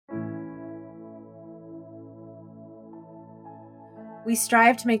We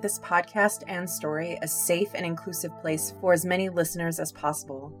strive to make this podcast and story a safe and inclusive place for as many listeners as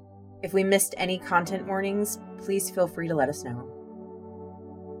possible. If we missed any content warnings, please feel free to let us know.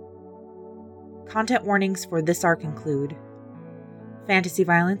 Content warnings for this arc include fantasy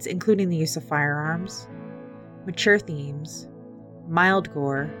violence, including the use of firearms, mature themes, mild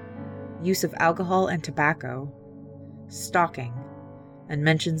gore, use of alcohol and tobacco, stalking, and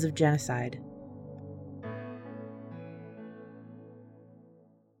mentions of genocide.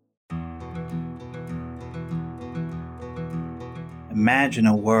 Imagine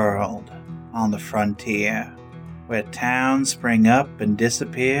a world on the frontier where towns spring up and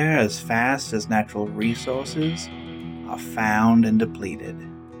disappear as fast as natural resources are found and depleted,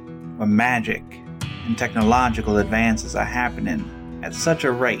 where magic and technological advances are happening at such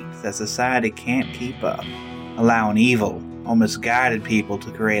a rate that society can't keep up, allowing evil or misguided people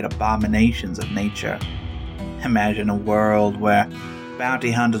to create abominations of nature. Imagine a world where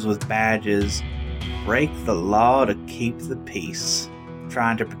bounty hunters with badges break the law to keep the peace,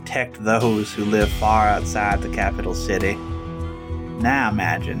 trying to protect those who live far outside the capital city. Now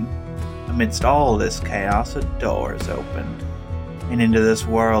imagine, amidst all this chaos, a door is opened, and into this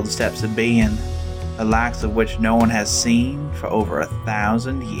world steps a being, the likes of which no one has seen for over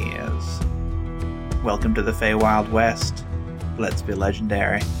 1,000 years. Welcome to the Feywild West. Let's be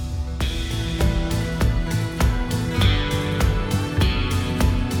legendary.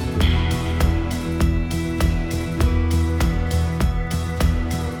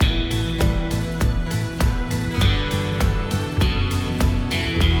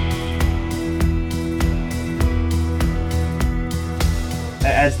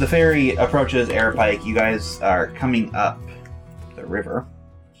 As the ferry approaches Airpike, you guys are coming up the river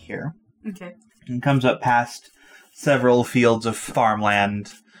here. Okay. And comes up past several fields of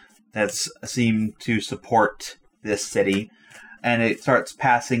farmland that seem to support this city. And it starts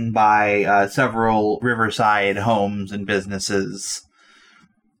passing by several riverside homes and businesses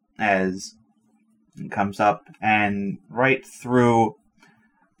as it comes up, and right through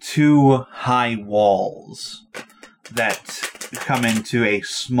two high walls that come into a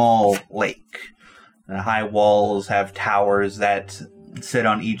small lake. The high walls have towers that sit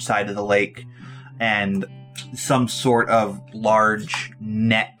on each side of the lake, and some sort of large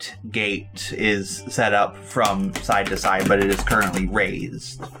net gate is set up from side to side, but it is currently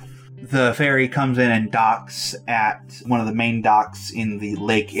raised. The ferry comes in and docks at one of the main docks in the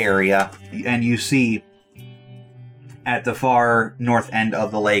lake area, and you see at the far north end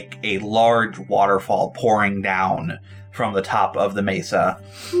of the lake a large waterfall pouring down from the top of the mesa.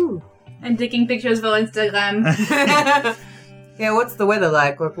 Ooh. I'm taking pictures for Instagram. Yeah, what's the weather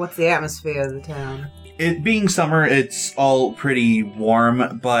like? What's the atmosphere of the town? It being summer, it's all pretty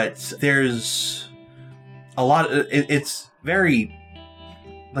warm, but there's a lot of, it's very,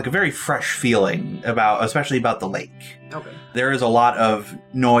 like a very fresh feeling especially about the lake. Okay. There is a lot of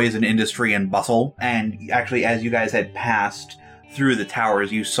noise and industry and bustle, and actually as you guys had passed through the towers,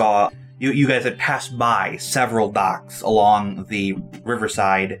 you saw You guys had passed by several docks along the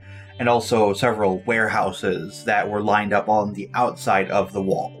riverside, and also several warehouses that were lined up on the outside of the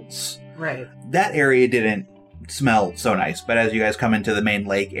walls. Right. That area didn't smell so nice, but as you guys come into the main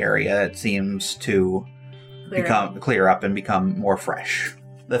lake area, it seems to clear up and become more fresh.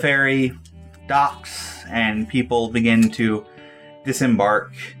 The ferry docks, and people begin to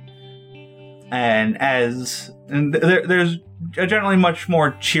disembark, and there's a generally much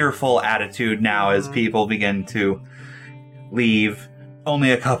more cheerful attitude now as people begin to leave.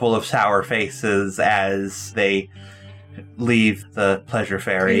 Only a couple of sour faces as they leave the pleasure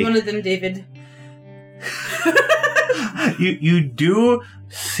ferry. One of them, David. You do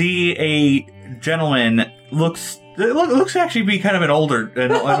see a gentleman looks actually be kind of an older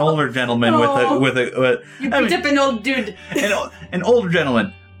gentleman with a you picked up an old dude. an older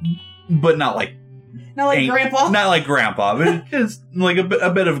gentleman, but not like Grandpa? Not like Grandpa, but just like a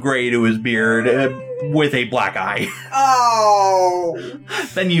bit of gray to his beard with a black eye. Oh!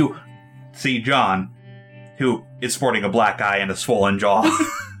 Then you see John, who is sporting a black eye and a swollen jaw.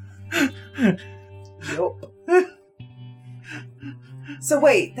 Yup. So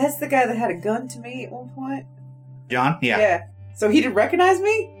wait, that's the guy that had a gun to me at one point? John? Yeah. Yeah. So he didn't recognize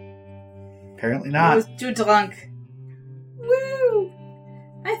me? Apparently I not. was too drunk. Woo!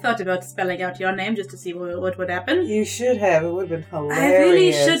 I thought about spelling out your name just to see what would happen. You should have. It would have been hilarious. I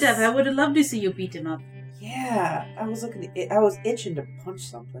really should have. I would have loved to see you beat him up. Yeah, I was itching to punch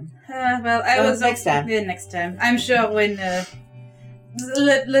something. Well, I was next time. Yeah, next time. I'm sure when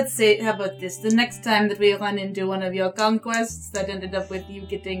let's say, how about this? The next time that we run into one of your conquests that ended up with you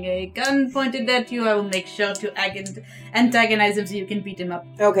getting a gun pointed at you, I will make sure to antagonize him so you can beat him up.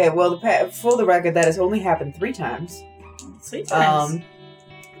 Okay, well, for the record, that has only happened 3 times. 3 times.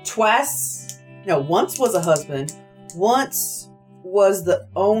 Once was a husband. Once was the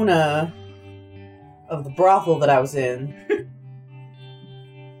owner of the brothel that I was in.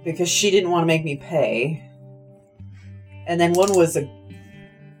 Because she didn't want to make me pay. And then one was the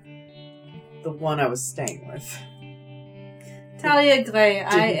one I was staying with. Talia Gray,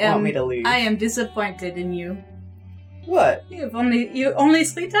 Want me to leave. I am disappointed in you. What? You only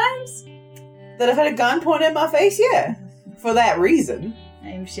 3 times? That I've had a gun pointed at my face? Yeah. For that reason. I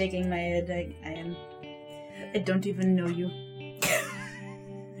am shaking my head. I don't even know you.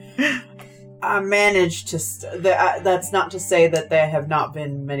 I managed to... that's not to say that there have not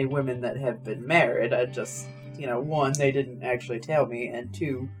been many women that have been married. I just... 1, they didn't actually tell me, and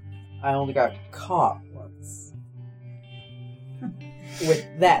 2, I only got caught once. With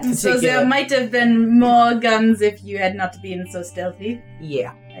that particular... So there might have been more guns if you had not been so stealthy.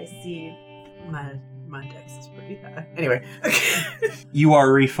 Yeah. I see. My dex is pretty high. Anyway. You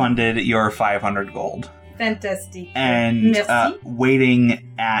are refunded your 500 gold. Fantastic. And Merci.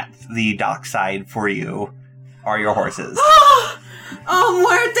 waiting at the dockside for you are your horses. Oh,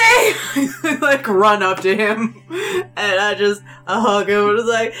 Muerte! I run up to him and I hug him and was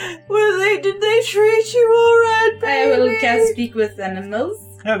like, did they treat you alright, baby? I will cast Speak with Animals.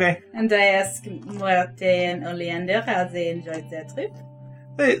 Okay. And I ask Muerte and Oleander how they enjoyed their trip.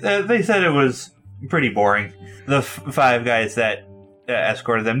 They said it was pretty boring. The 5 guys that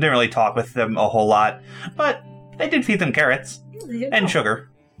escorted them didn't really talk with them a whole lot, but they did feed them carrots and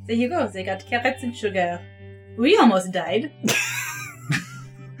sugar. There you go. They got carrots and sugar. We almost died.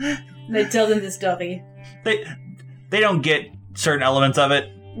 They tell them the story. They don't get certain elements of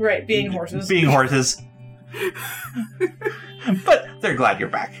it. Right, being horses. Being horses. But they're glad you're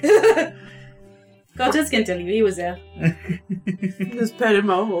back. Cortez can tell you, he was there. Just petted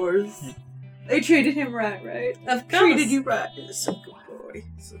my horse. They treated him right? Of course. Treated you right. So good boy.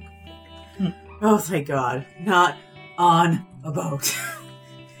 So good boy. Oh, thank God. Not on a boat.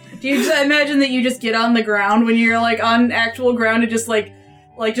 Do you just imagine that you just get on the ground when you're like on actual ground and just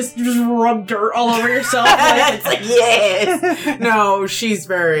just rub dirt all over yourself? It's like, yes! No, she's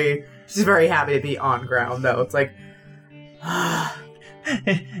very happy to be on ground, though. It's like,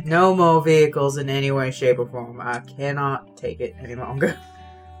 no more vehicles in any way, shape, or form. I cannot take it any longer.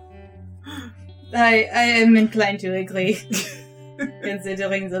 I am inclined to agree.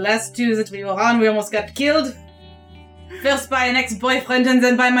 Considering the last 2 that we were on, we almost got killed. First by an ex-boyfriend and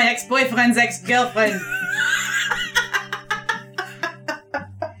then by my ex-boyfriend's ex-girlfriend.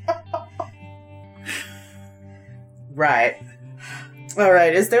 Right.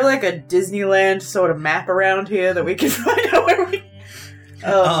 Alright, is there like a Disneyland sort of map around here that we can find out where we...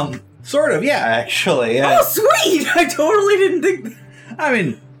 Sort of, yeah, actually. Oh, sweet! I totally didn't think... I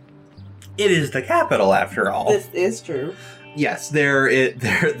mean, it is the capital, after all. This is true. Yes, there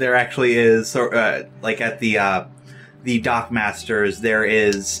actually is, like at the Dockmasters, there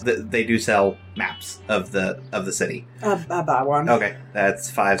is, they do sell maps of the city. I buy one. Okay,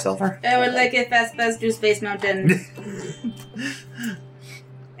 that's 5 silver. I would like a fast pass to Space Mountain.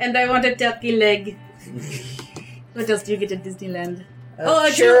 And I want a turkey leg. What else do you get at Disneyland? A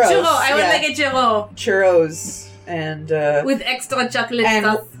churros. churro. I would like a churro. Churros and with extra chocolate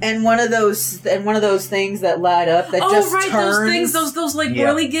stuff. And one of those things that light up that just turns. those like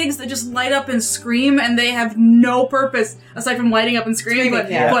whirly gigs that just light up and scream, and they have no purpose aside from lighting up and screaming.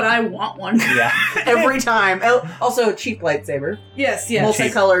 But I want one. Yeah, every time. Also, a cheap lightsaber. Yes,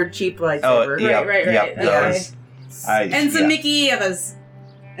 multicolored cheap lightsaber. Oh, right. Yep, Okay. And some yeah. Mickey ears.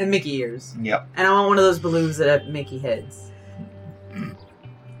 And Mickey ears. Yep. And I want one of those balloons that have Mickey heads.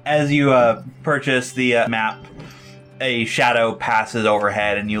 As you purchase the map, a shadow passes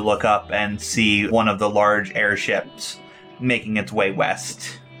overhead, and you look up and see one of the large airships making its way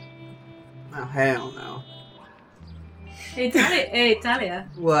west. Oh, hell no. Hey, Talia.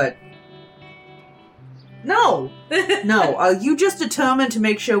 What? No! No, are you just determined to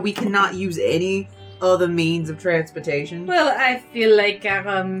make sure we cannot use any other means of transportation? Well, I feel like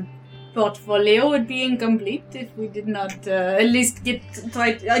our portfolio would be incomplete if we did not at least get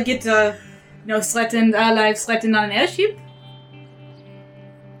threatened, our lives threatened on an airship.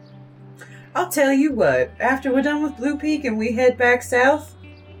 I'll tell you what, after we're done with Blue Peak and we head back south,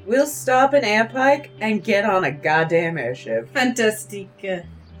 we'll stop in Airpike and get on a goddamn airship. Fantastic.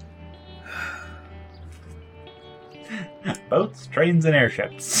 Boats, trains, and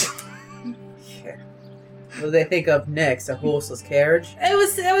airships. Yeah. What do they think of next? A horseless carriage? I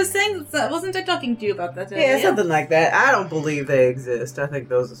was saying, wasn't I talking to you about that earlier? Yeah, something like that. I don't believe they exist. I think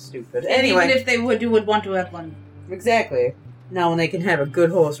those are stupid. And Anyway, even if they would, you would want to have one. exactly. Now when they can have a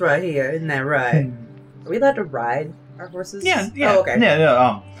good horse right here, isn't that right? Are we allowed to ride our horses? Yeah. Oh, okay.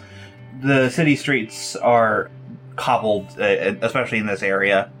 Yeah. The city streets are cobbled, especially in this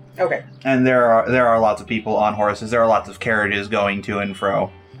area, Okay. and there are lots of people on horses. There are lots of carriages going to and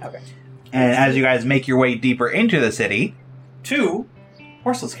fro. Okay. And as you guys make your way deeper into the city, 2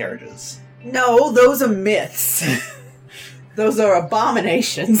 horseless carriages. No, those are myths. Those are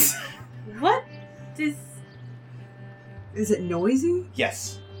abominations. What is... Is it noisy?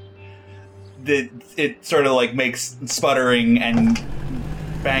 Yes. It sort of like makes sputtering and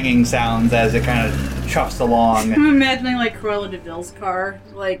banging sounds as it kind of chuffs along. I'm imagining like Cruella de Vil's car,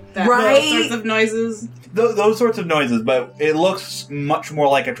 like that, Right? those sorts of noises. Those sorts of noises, but it looks much more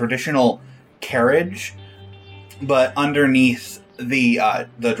like a traditional carriage. But underneath the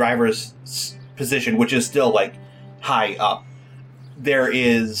driver's position, which is still like high up, there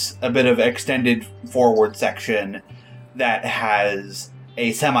is a bit of extended forward section that has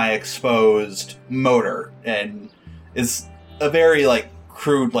a semi-exposed motor and is a very like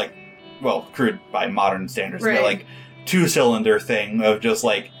crude, like, well, crude by modern standards, Right. but like 2-cylinder thing of just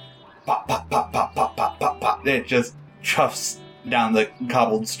like pop, pop, pop, pop, pop, pop, pop, pop. It just chuffs down the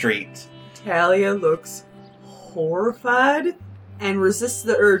cobbled street. Talia looks horrified and resists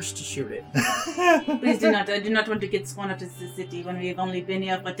the urge to shoot it. Please do not. I do not want to get sworn out of the city when we have only been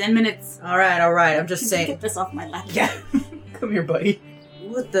here for 10 minutes. All right. I'm just saying. Get this off my lap. Yeah. Come here, buddy.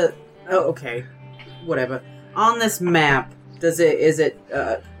 What the? Oh, okay. Whatever. On this map, does it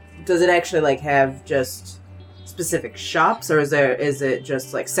actually like have just specific shops, or is it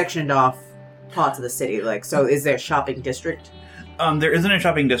just like sectioned off parts of the city? Like, so is there a shopping district? There isn't a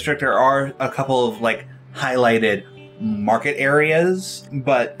shopping district. There are a couple of like highlighted market areas,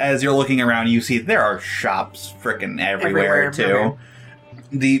 but as you're looking around, you see there are shops frickin' everywhere too. Okay.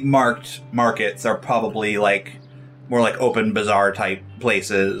 The marked markets are probably like more like open bazaar type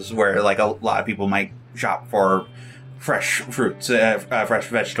places where like a lot of people might shop for fresh fruits, fresh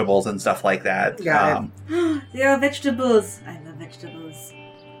vegetables and stuff like that. Got There are vegetables. I love vegetables.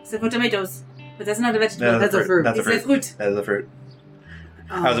 Except for tomatoes. But that's not a vegetable. That's a fruit. That's a It's a fruit. fruit. That is a fruit.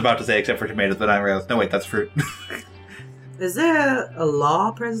 I was about to say except for tomatoes, but I realized, no wait, that's fruit. Is there a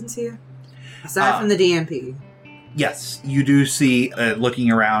law presence here? Aside from the DMP? Yes, you do see,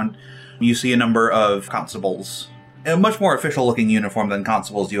 looking around, you see a number of constables. A much more official-looking uniform than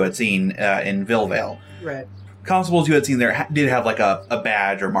constables you had seen in Villevale. Right. Constables you had seen there did have, like, a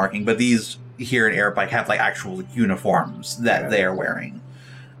badge or marking, but these here in Airpike have, like, actual uniforms that they are wearing.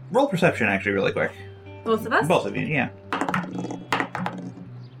 Roll perception, actually, really quick. Both of us? Both of you, yeah.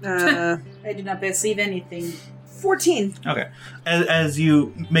 I do not perceive anything. 14. Okay. As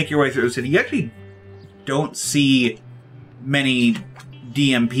you make your way through the city, you actually don't see many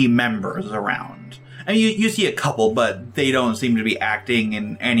DMP members around. I mean, you see a couple, but they don't seem to be acting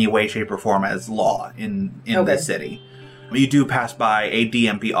in any way, shape, or form as law in the city. You do pass by a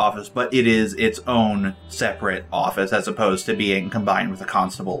DMP office, but it is its own separate office as opposed to being combined with the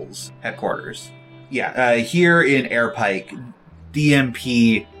constable's headquarters. Yeah, here in Airpike,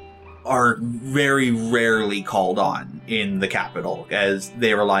 DMP are very rarely called on in the capital, as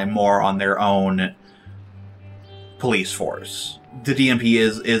they rely more on their own police force. The DMP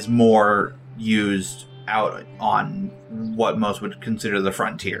is more used out on what most would consider the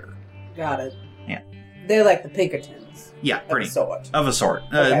frontier. Got it. Yeah. They're like the Pinkertons. Yeah, pretty. Of a sort. Of a sort.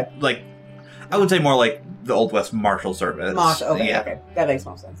 Okay. Like, I would say more like the Old West Marshal Service. Okay. That makes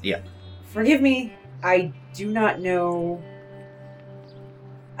more sense. Yeah. Forgive me, I do not know...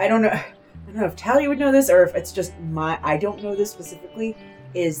 I don't know if Talia would know this, or if it's just I don't know this specifically.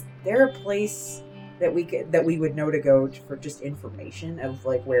 Is there a place that we would know to go for just information of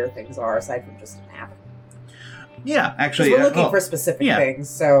like where things are aside from just a map? Yeah, actually, we're looking for specific things,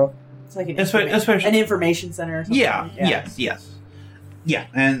 so it's like an information center. Or something. Yeah. Yes. Yeah,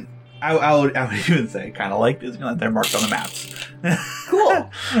 and I would even say kind of like Disneyland. They're marked on the maps.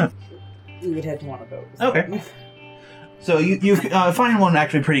 Cool. We would head to one of those. Okay. So you find one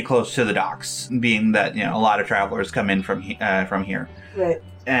actually pretty close to the docks, being that a lot of travelers come in from here. Right.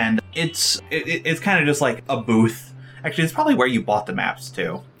 And it's kind of just like a booth. Actually, it's probably where you bought the maps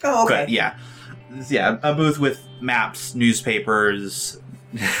too. Oh, okay. But yeah, a booth with maps, newspapers,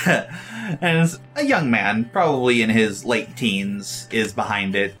 and it's a young man, probably in his late teens, is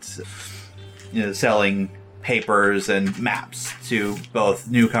behind it, selling papers and maps to both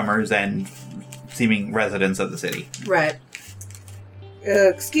newcomers and seeming residents of the city. Right.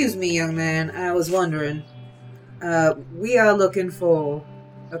 Excuse me, young man. I was wondering, We are looking for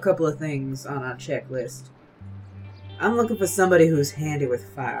a couple of things on our checklist. I'm looking for somebody who's handy with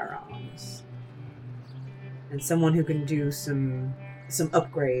firearms. And someone who can do some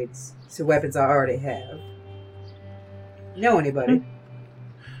upgrades to weapons I already have. Know anybody?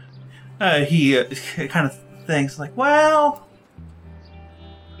 He kind of thinks like, well,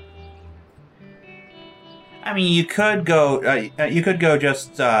 I mean, you could go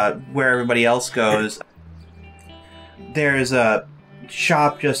just where everybody else goes. There's a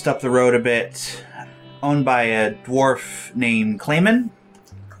shop just up the road a bit, owned by a dwarf named Clayman.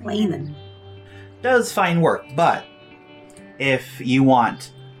 Clayman. Does fine work, but if you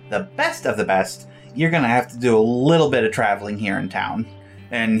want the best of the best, you're gonna have to do a little bit of traveling here in town.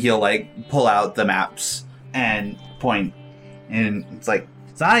 And he'll like pull out the maps and point, and it's like,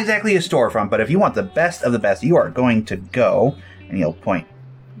 it's not exactly a storefront, but if you want the best of the best, you are going to go, and he'll point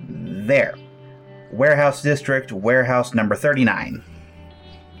there. Warehouse District, warehouse number 39.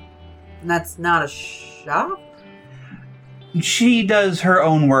 And that's not a shop? She does her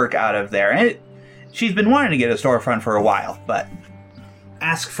own work out of there. And she's been wanting to get a storefront for a while, but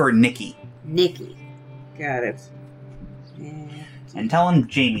ask for Nikki. Nikki. Got it. Yeah. And tell him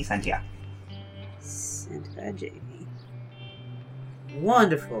Jamie sent ya. Sent by Jamie.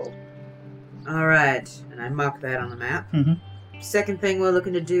 Wonderful. Alright. And I mark that on the map. Mm-hmm. Second thing we're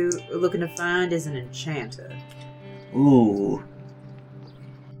looking to find is an enchanter. Ooh.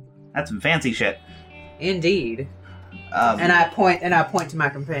 That's some fancy shit. Indeed. And I point to my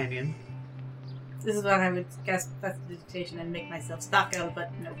companion. This is where I would cast prestidigitation and make myself Sparkle,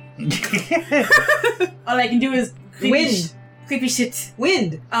 but no. All I can do is creepy shit.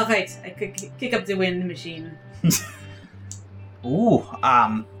 Wind! Alright, I could kick up the wind machine. Ooh,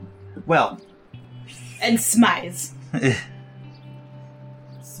 well. And smize.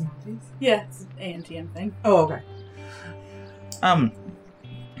 Smize? Yeah, it's an ANTM thing. Oh, okay.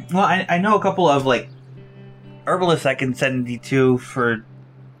 Well, I know a couple of, like, herbalists I can send you to for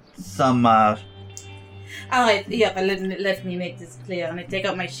some, Alright, yeah, but let me make this clear. And I take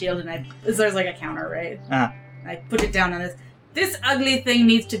out my shield and there's like a counter, right? I put it down on this. This ugly thing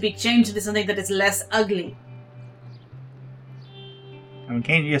needs to be changed into something that is less ugly. I mean,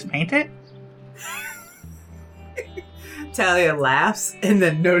 can't you just paint it? Talia laughs and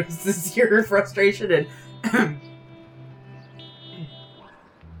then notices your frustration and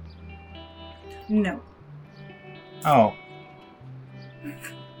No. Oh.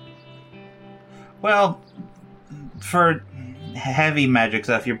 Well, for heavy magic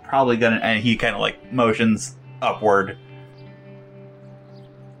stuff, you're probably gonna... And he kind of, like, motions upward.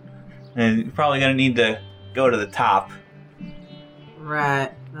 And you're probably gonna need to go to the top.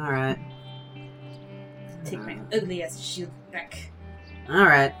 Right, alright. Take my ugly ass shield back.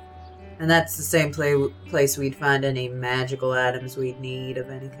 Alright. And that's the same place we'd find any magical items we'd need of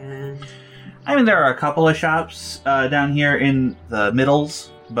any kind. I mean, there are a couple of shops down here in the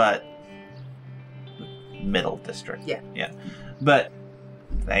Middles, but... Middle District. Yeah. But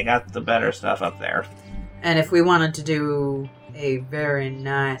they got the better stuff up there. And if we wanted to do a very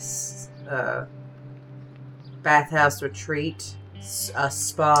nice bathhouse retreat, a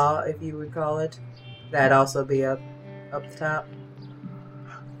spa, if you would call it, that'd also be up the top.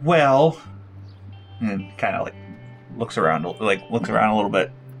 Well, and kind of like looks around a little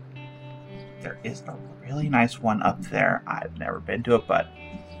bit. There is a really nice one up there. I've never been to it, but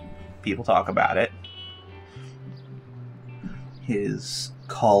people talk about it. It is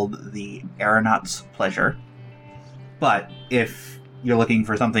called the Aeronaut's Pleasure. But if you're looking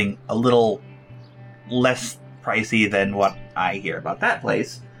for something a little less pricey than what I hear about that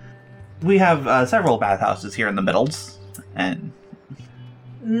place, we have several bathhouses here in the Middles, and...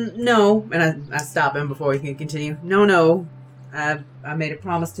 No, and I stop him before he can continue. No. I made a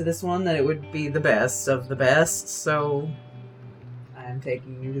promise to this one that it would be the best of the best, so I'm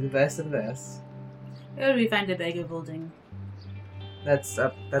taking you to the best of the best. Where do we find a bag of holding? That's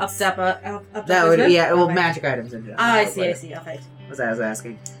up. That's Up that would well, okay. magic items in general. I see. Okay. Was I was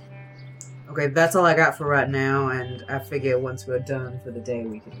asking. Okay, that's all I got for right now, and I figure once we're done for the day,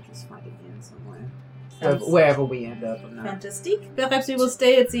 we can just find it again somewhere. Sounds Wherever we end up. I'm not. fantastic. Perhaps we will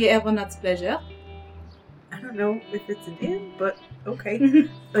stay at the Aeronaut's Pleasure. I don't know if it's an inn, but okay.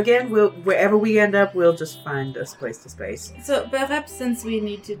 Again, wherever we end up, we'll just find us place to space. So perhaps since we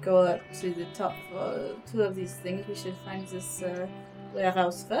need to go up to the top for two of these things, we should find this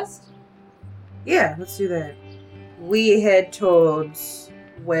warehouse first. Yeah, let's do that. We head towards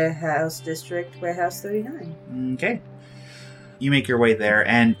Warehouse District, Warehouse 39. Okay. You make your way there,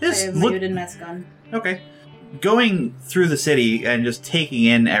 and I have my wooden mask on. Okay. Going through the city and just taking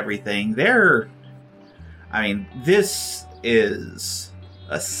in everything, there I mean, this is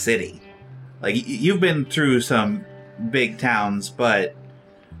a city. Like, you've been through some big towns, but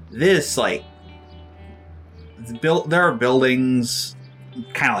this, like, there are buildings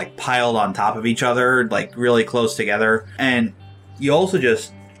kind of, like, piled on top of each other, like, really close together. And you also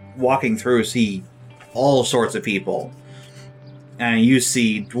just, walking through, see all sorts of people. And you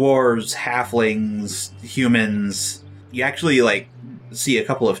see dwarves, halflings, humans. You actually, like, see a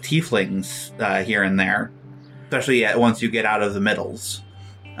couple of tieflings here and there. Especially once you get out of the middles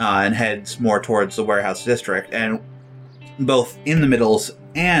and heads more towards the warehouse district. And both in the middles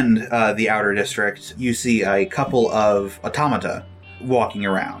and the outer district, you see a couple of automata walking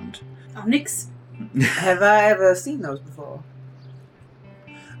around. Onyx? Have I ever seen those before?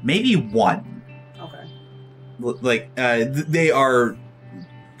 Maybe one. Okay. Like, they are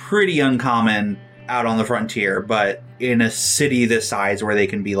pretty uncommon out on the frontier, but in a city this size where they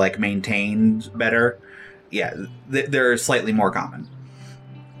can be, like, maintained better, yeah, they're slightly more common.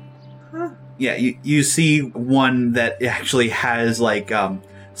 Huh. Yeah, you see one that actually has, like,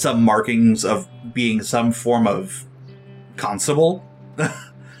 some markings of being some form of constable.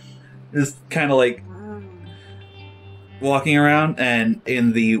 Just kind of, like, walking around. And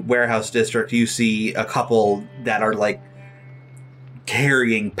in the warehouse district, you see a couple that are, like,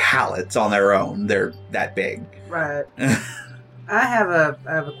 carrying pallets on their own. They're that big. Right. I have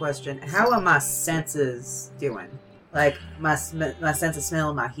a question. How are my senses doing? Like my sense of smell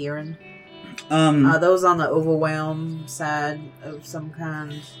and my hearing? Are those on the overwhelm side of some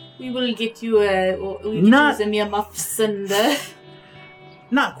kind? We will get you some earmuffs and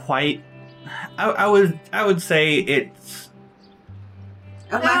not quite. I would say it's.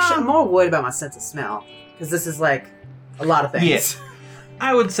 I'm actually more worried about my sense of smell because this is like a lot of things. Yes,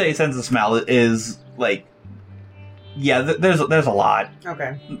 I would say sense of smell is like. Yeah, there's a lot.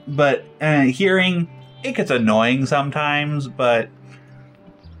 Okay. But hearing, it gets annoying sometimes, but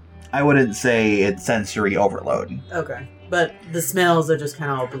I wouldn't say it's sensory overload. Okay. But the smells are just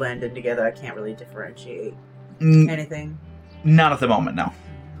kind of all blended together. I can't really differentiate anything. Not at the moment, no.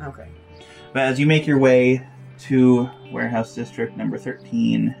 Okay. But as you make your way to Warehouse District number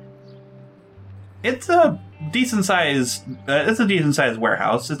 13, it's a decent sized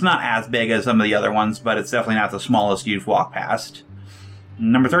warehouse. It's not as big as some of the other ones, but it's definitely not the smallest you've walked past.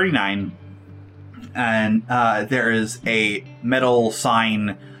 Number 39, and there is a metal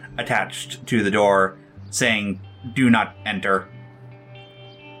sign attached to the door saying, "Do not enter."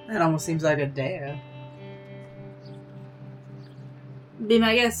 That almost seems like a dare. Be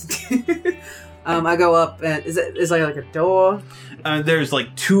my guest. I go up, and is like a door? There's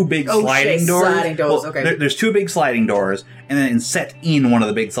like two big sliding doors. Sliding doors, okay. There's two big sliding doors, and then set in one of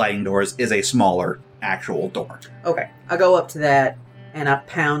the big sliding doors is a smaller actual door. Okay. I go up to that, and I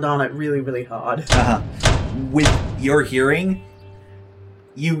pound on it really, really hard. With your hearing,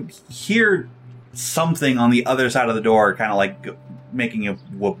 you hear something on the other side of the door, kind of like making a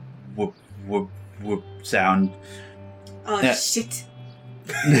whoop, whoop, whoop, whoop sound. Oh, shit.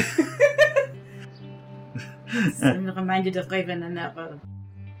 I'm reminded of Raven and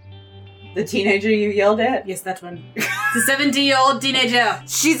the teenager you yelled at? Yes, that one. The 70-year-old teenager.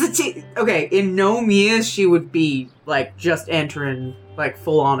 She's okay, in gnome years she would be like just entering like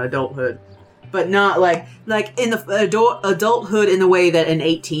full on adulthood. But not like in the adulthood in the way that an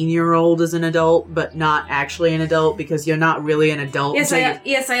 18-year-old is an adult, but not actually an adult because you're not really an adult. Yes,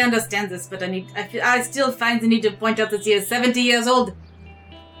 I understand this, but I still find the need to point out that he is 70 years old.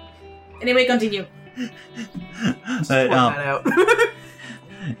 Anyway, continue. That out.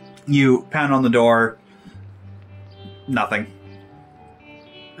 You pound on the door. Nothing.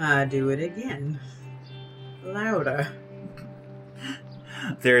 I do it again. Louder.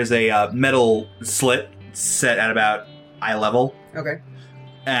 There's a metal slit set at about eye level. Okay.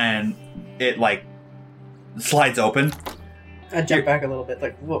 And it, like, slides open. I jump back a little bit,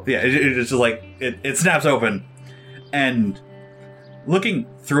 like, whoa. Yeah, it's just like, it snaps open. And looking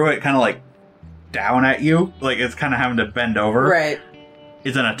through it kind of, like, down at you, like it's kind of having to bend over. Right.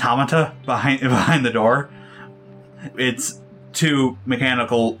 Is an automata behind the door. It's two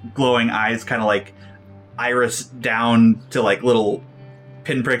mechanical glowing eyes, kind of like iris down to like little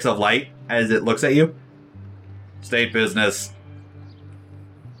pinpricks of light as it looks at you. State business.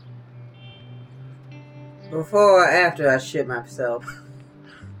 Before or after I shit myself?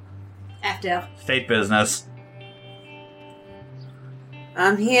 After. State business.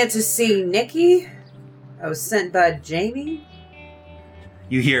 I'm here to see Nikki. I was sent by Jamie.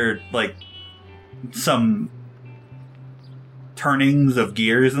 You hear, like, some turnings of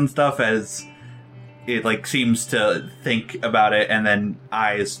gears and stuff as it, like, seems to think about it, and then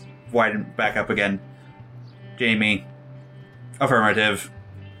eyes widen back up again. Jamie. Affirmative.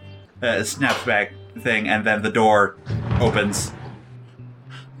 Snaps back thing, and then the door opens.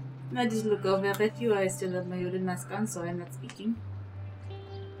 I just look over at you. I still have my wooden mask on, so I'm not speaking.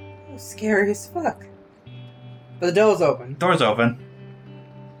 Oh, scary as fuck. But the door's open. Door's open.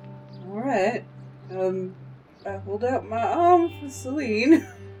 Alright. I hold out my arm for Celine.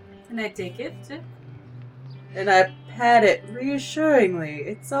 And I take it. And I pat it reassuringly.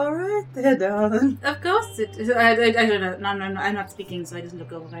 It's alright there, darling. Of course it is. I don't know. No, I'm not speaking, so I just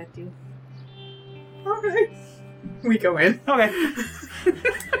look over at you. Alright. We go in. Okay.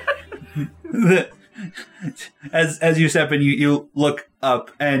 As you step in, you look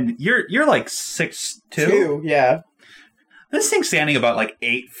up, and you're like 6'2". 2, yeah. This thing's standing about like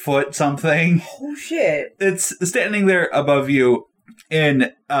 8 foot something. Oh shit. It's standing there above you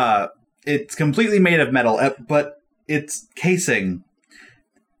in it's completely made of metal, but its casing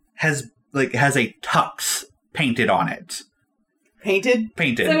has a tux painted on it. Painted?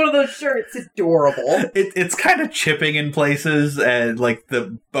 Painted. It's like one of those shirts. It's adorable. It's kind of chipping in places, and like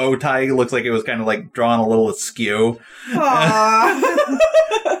the bow tie looks like it was kind of like drawn a little askew.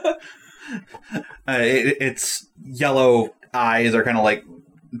 Its yellow eyes are kind of like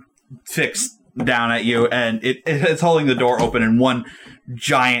fixed down at you, and it's holding the door open, and one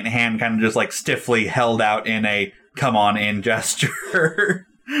giant hand kind of just like stiffly held out in a "come on in" gesture.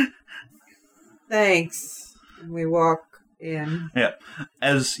 Thanks. And we walk in. Yeah.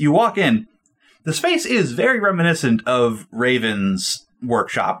 As you walk in, the space is very reminiscent of Raven's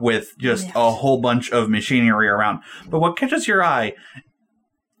workshop, with just a whole bunch of machinery around. But what catches your eye,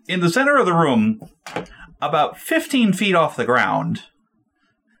 in the center of the room, about 15 feet off the ground,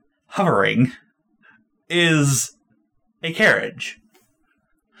 hovering, is a carriage.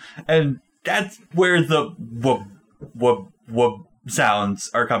 And that's where the wub sounds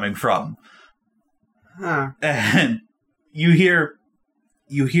are coming from. Huh. And you hear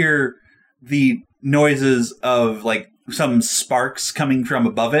the noises of like some sparks coming from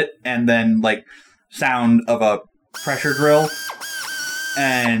above it, and then like sound of a pressure drill,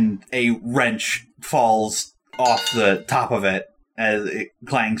 and a wrench falls off the top of it as it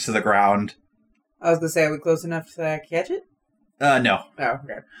clangs to the ground. I was gonna say, are we close enough to catch it? No. Oh,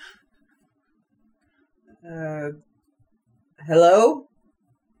 okay. Hello?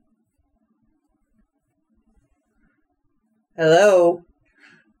 Hello?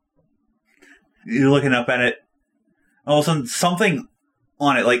 You're looking up at it. All of a sudden, something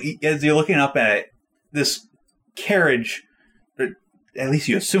on it, like, as you're looking up at it, this carriage, or at least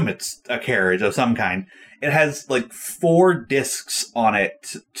you assume it's a carriage of some kind, it has, like, 4 discs on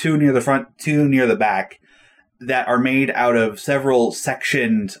it, 2 near the front, 2 near the back, that are made out of several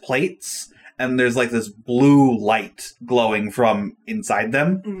sectioned plates, and there's, like, this blue light glowing from inside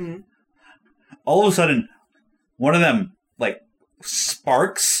them. Mm-hmm. All of a sudden, one of them, like,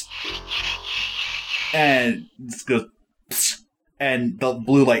 sparks, and this goes, and the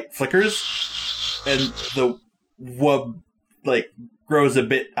blue light flickers, and the wub, like, grows a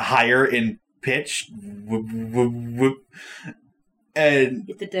bit higher in pitch, and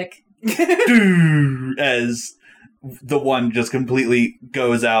Get the dick. as the one just completely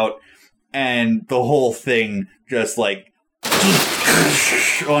goes out, and the whole thing just, like,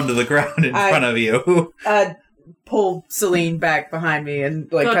 onto the ground in front of you. Pull Celine back behind me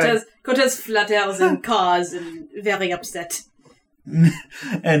and like Cortez flutters and caws and very upset.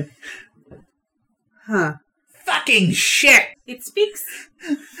 And fucking shit! It speaks.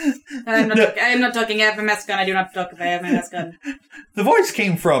 And I am not talking. I have a mask on. I do not talk if I have my mask on. The voice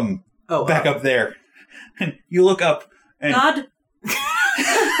came from back up there. And you look up and God.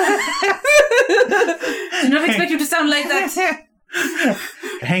 Do not expect you to sound like that.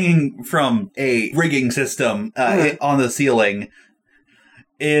 Hanging from a rigging system on the ceiling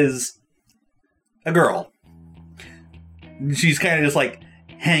is a girl. She's kind of just like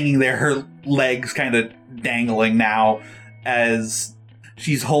hanging there, her legs kind of dangling now, as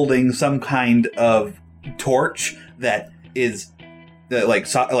she's holding some kind of torch that is like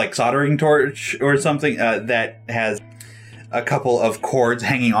soldering torch or something that has a couple of cords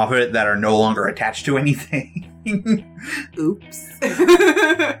hanging off of it that are no longer attached to anything. Oops.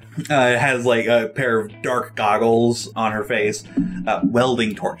 It has like a pair of dark goggles on her face.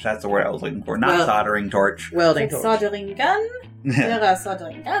 Welding torch, that's the word I was looking for. Not soldering torch. Welding Like torch. soldering gun. There are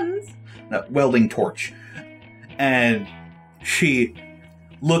soldering guns. No, welding torch. And she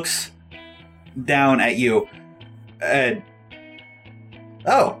looks down at you and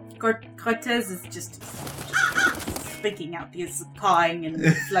Cortez is just freaking out. He is cawing and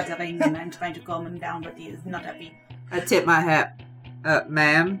fluttering, and I'm trying to calm him down, but he is not happy. I tip my hat.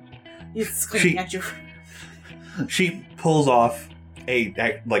 Ma'am? He's screaming at you. She pulls off a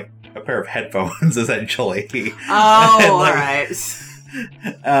pair of headphones, essentially. Oh, And, all right.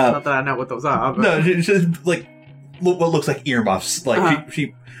 Not that I know what those are. But... No, just like what looks like earmuffs. Like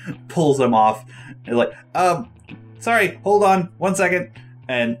she pulls them off and like, sorry, hold on 1 second,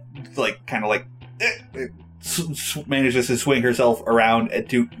 and like kind of like manages to swing herself around and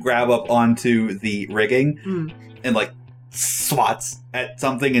to grab up onto the rigging and like swats at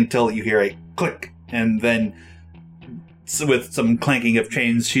something until you hear a click, and then with some clanking of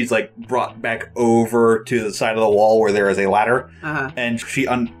chains, she's like brought back over to the side of the wall where there is a ladder, and she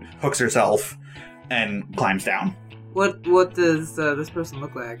unhooks herself and climbs down. What does this person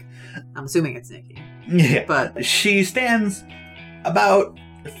look like? I'm assuming it's Nikki. Yeah, but she stands about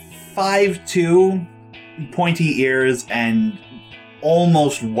 5'2", pointy ears, and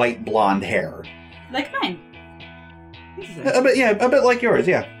almost white blonde hair. Like mine. A bit like yours,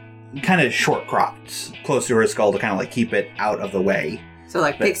 yeah. Kind of short cropped, close to her skull to kind of like keep it out of the way. So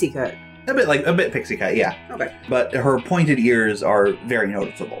like pixie cut. A bit pixie cut, yeah. Okay. But her pointed ears are very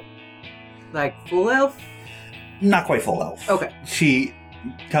noticeable. Like full elf? Not quite full elf. Okay. She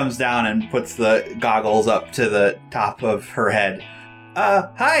comes down and puts the goggles up to the top of her head.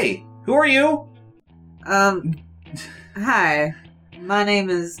 Hi! Who are you? Hi. My name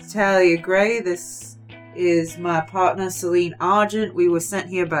is Talia Gray. This is my partner, Celine Argent. We were sent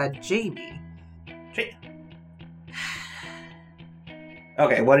here by Jamie.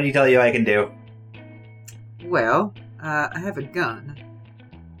 Okay, what did he tell you I can do? Well, I have a gun.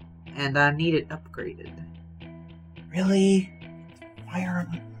 And I need it upgraded. Really?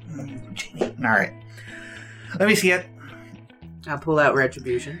 Firearm? Jamie. Alright. Let me see it. I pull out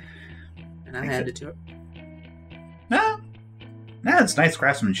Retribution. And I hand it to her. No, it's nice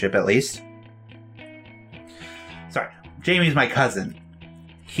craftsmanship at least. Sorry, Jamie's my cousin.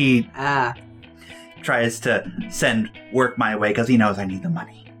 He tries to send work my way because he knows I need the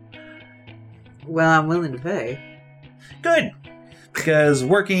money. Well, I'm willing to pay. Good, because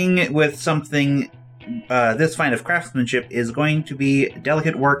working with something this fine of craftsmanship is going to be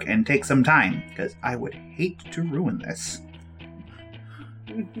delicate work and take some time, because I would hate to ruin this.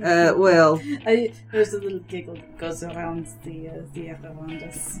 Well... There's a little giggle that goes around the air around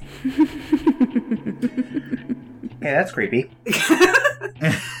us. Okay, that's creepy.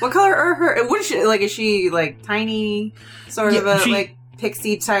 What color are her... What is she... Like, is she, like, tiny? Sort of like,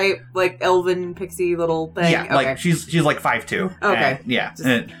 pixie type? Like, elven pixie little thing? Yeah, okay. Like, she's like 5'2". Okay. And, yeah.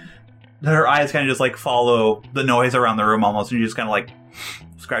 And her eyes kind of just, like, follow the noise around the room almost, and you just kind of, like,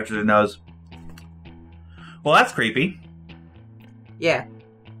 scratches her nose. Well, that's creepy. Yeah.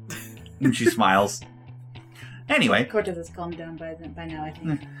 And she smiles. Anyway. Cortez has calmed down by now, I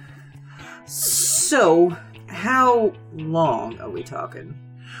think. So, how long are we talking?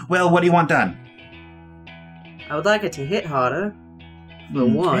 Well, what do you want done? I would like it to hit harder. For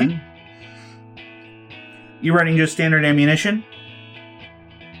one. You running just standard ammunition?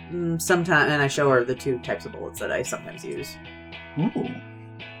 Sometimes, and I show her the 2 types of bullets that I sometimes use. Ooh.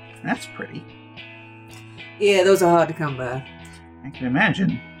 That's pretty. Yeah, those are hard to come by. I can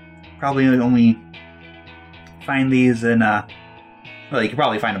imagine. Probably only find these in, well, you could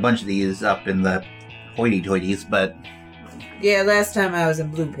probably find a bunch of these up in the hoity-toities, but... Yeah, last time I was in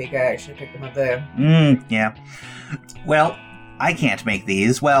Blue Peak, I actually picked them up there. Yeah. Well, I can't make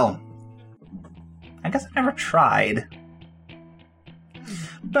these. Well, I guess I never tried.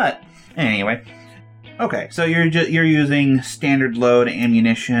 But, anyway. Okay, so you're using standard load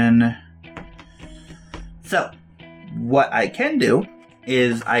ammunition. So, what I can do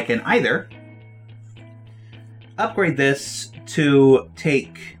is I can either upgrade this to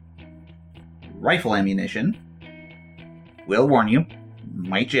take rifle ammunition. Will warn you,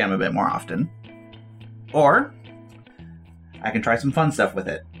 might jam a bit more often. Or I can try some fun stuff with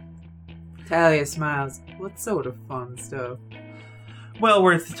it. Talia smiles. What sort of fun stuff? Well,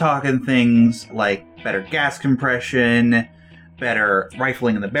 we're talking things like better gas compression, better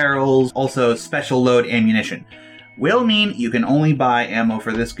rifling in the barrels, also special load ammunition. Will mean you can only buy ammo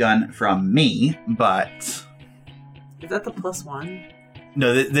for this gun from me, but... Is that the +1?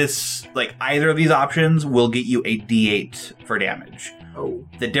 No, this, like, either of these options will get you a D8 for damage. Oh.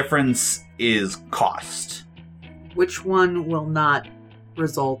 The difference is cost. Which one will not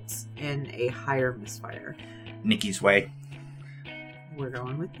result in a higher misfire? Nikki's way. We're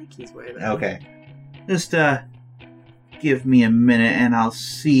going with Nikki's way, then. Okay. Just, give me a minute and I'll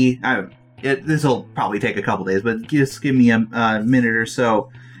see... This'll probably take a couple days, but just give me a minute or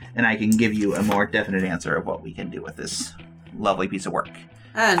so, and I can give you a more definite answer of what we can do with this lovely piece of work.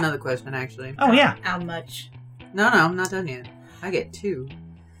 I had another question, actually. Oh, yeah. How much? No, I'm not done yet. I get 2.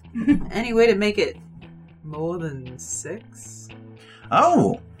 Any way to make it more than 6.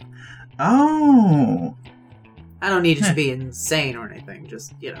 Oh. I don't need it to be insane or anything,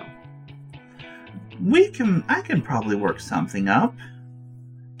 just, I can probably work something up.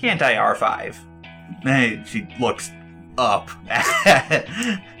 Can't I R5? Hey, she looks up.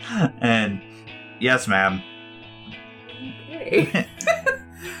 And, yes, ma'am. Okay.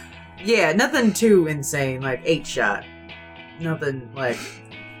 Yeah, nothing too insane, like 8-shot. Nothing like...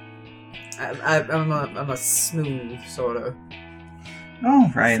 I'm a smooth, sort of.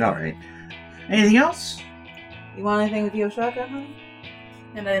 All right. Anything else? You want anything with your shotgun, honey?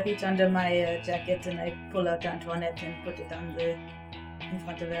 And I reach under my jacket and I pull out Antoinette and put it on in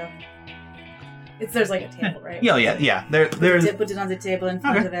front of her. There's like a table, right? Yeah. There's. Put it on the table in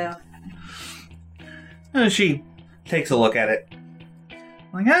front of her. She takes a look at it.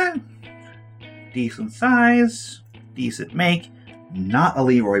 Like, decent size, decent make. Not a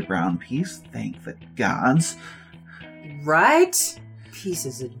Leroy Brown piece, thank the gods. Right?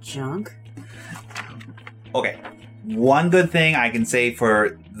 Pieces of junk. Okay. One good thing I can say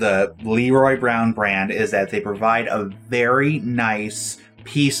for the Leroy Brown brand is that they provide a very nice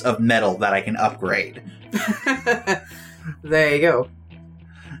piece of metal that I can upgrade. There you go.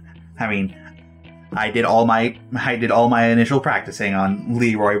 I mean, I did all my initial practicing on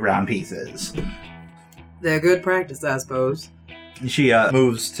Leroy Brown pieces. They're good practice, I suppose. She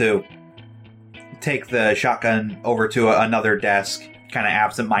moves to take the shotgun over to another desk, kind of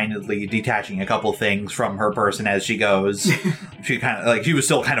absent-mindedly detaching a couple things from her person as she goes. She was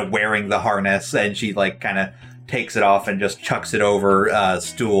still kind of wearing the harness, and she kind of takes it off and just chucks it over a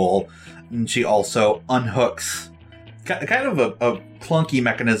stool. And she also unhooks kind of a clunky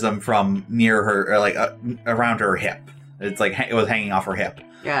mechanism from near her, or around her hip. It's like it was hanging off her hip.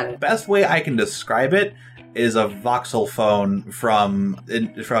 Got it. Best way I can describe it is a voxel phone from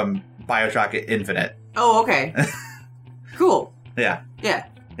BioShock Infinite. Oh, okay. Cool. Yeah.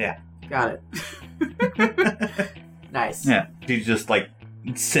 Got it. Nice. Yeah. She just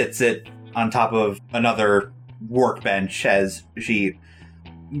sits it on top of another workbench as she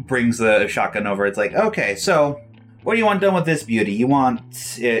brings the shotgun over. It's like, okay, so what do you want done with this beauty? You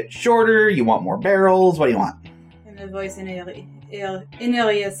want it shorter? You want more barrels? What do you want? And a voice in her ear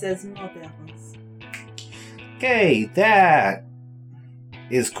says, more barrels. Okay, that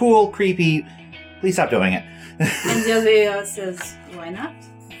is cool, creepy. Please stop doing it. And the other ear says, why not?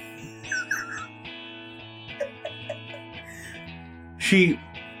 She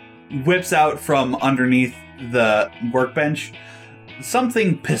whips out from underneath the workbench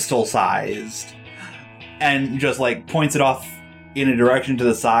something pistol-sized and just points it off in a direction to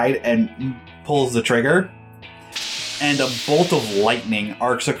the side and pulls the trigger. And a bolt of lightning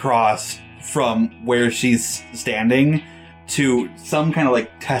arcs across from where she's standing to some kind of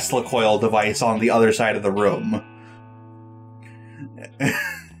Tesla coil device on the other side of the room.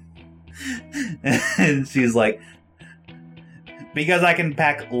 And she's like, because I can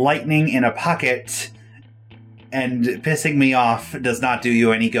pack lightning in a pocket, and pissing me off does not do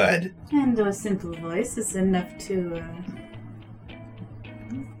you any good. And a simple voice is enough to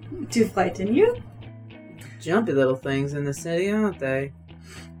frighten you. Jumpy little things in the city, aren't they?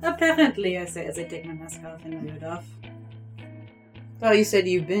 Apparently, I say as I take my mask off and my hood off. Oh, you said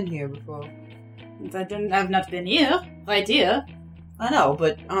you've been here before. I've not been here. Right here. I know,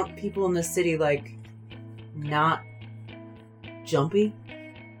 but aren't people in the city, not jumpy?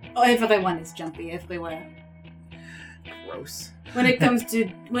 Oh, everyone is jumpy everywhere. Gross. When it comes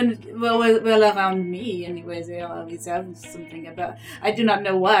to, well, around me, anyways, they always have something about... I do not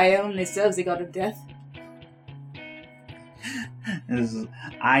know why, only serves the god of death.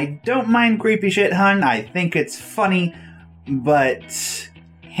 I don't mind creepy shit, hun. I think it's funny, but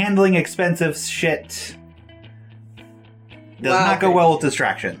handling expensive shit does not go well with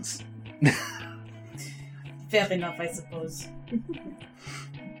distractions. Fair enough, I suppose.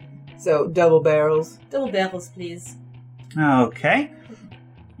 So, double barrels. Double barrels, please. Okay.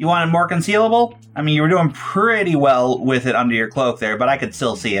 You want it more concealable? I mean, you were doing pretty well with it under your cloak there, but I could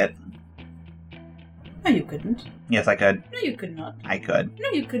still see it. No, you couldn't. Yes, I could. No, you could not. I could. No,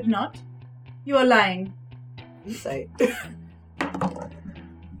 you could not. You are lying. Insight.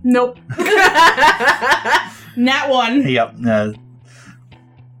 Nope. Nat one. Yep.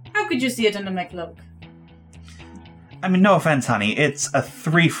 How could you see it under my cloak? I mean, no offense, honey. It's a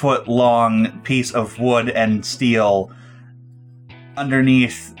 3-foot-long piece of wood and steel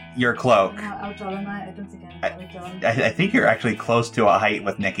underneath your cloak. How tall am I? I don't think I'm very tall. I think you're actually close to a height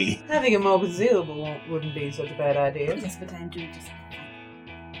with Nikki. Having a more concealable wouldn't be such a bad idea. Yes, but I'm doing just...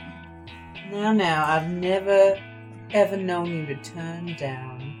 Now, I've never, ever known you to turn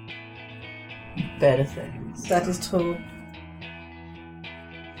down better things. That is true.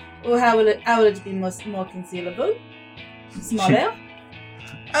 Or how will it be more concealable? Smaller?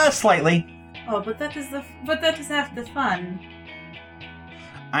 Slightly. Oh, but that is half the fun.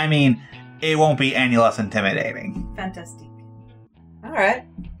 I mean, it won't be any less intimidating. Fantastic. Alright.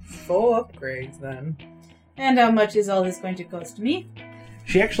 4 upgrades then. And how much is all this going to cost me?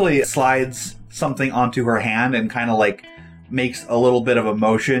 She actually slides something onto her hand and kind of like makes a little bit of a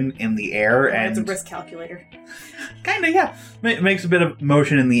motion in the air. And it's a risk calculator. Kind of, yeah. Makes a bit of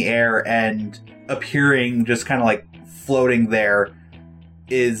motion in the air, and appearing just kind of like floating there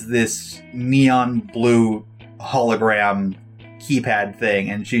is this neon blue hologram keypad thing,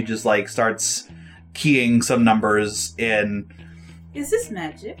 and she just like starts keying some numbers in. Is this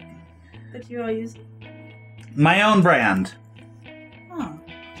magic that you are using? My own brand. Oh.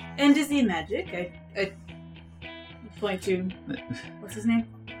 And is he magic? I point to... What's his name?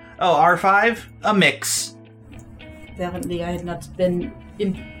 Oh, R5? A mix. Apparently I had not been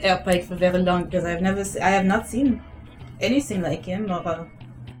in Airpike for very long, because I have not seen anything like him, or...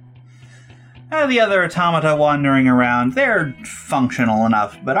 The other automata wandering around, they're functional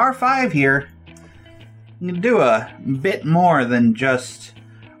enough, but R5 here can do a bit more than just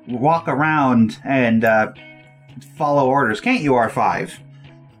walk around and follow orders. Can't you, R5?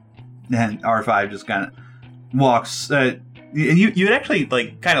 And R5 just kind of walks. You had actually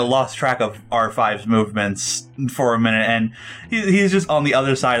like kind of lost track of R5's movements for a minute, and he's just on the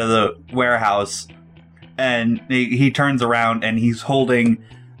other side of the warehouse, and he turns around and he's holding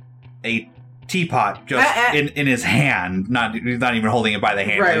a teapot just in his hand. He's not even holding it by the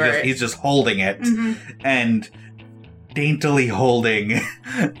hand. Right. He's just holding it and daintily holding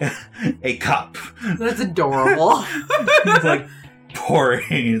a cup. That's adorable. He's like pouring.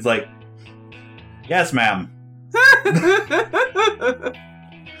 He's like, "Yes, ma'am."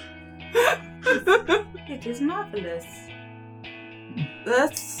 It is marvelous.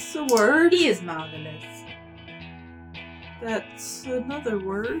 That's a word. He is marvelous. That's another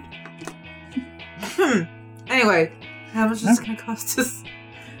word. Anyway, how much is this going to cost us?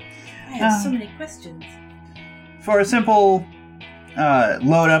 I have so many questions. For a simple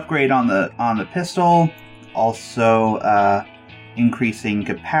load upgrade on the pistol, also increasing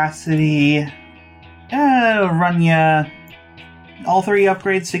capacity, it'll run you all 3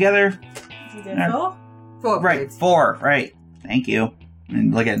 upgrades together. Is there 4? 4 upgrades. Right, 4. Right. Thank you.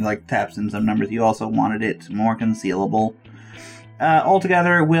 And look at like taps in some numbers. You also wanted it more concealable.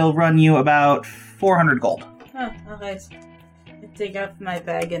 Altogether, will run you about 400 gold. Oh, alright. I take out my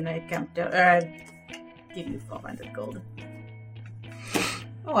bag and I count down. I give you 400 gold.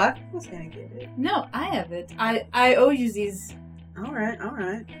 Oh, I was going to get it. No, I have it. I owe you these. Alright.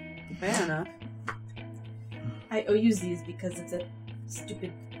 Fair enough. I owe you these because it's a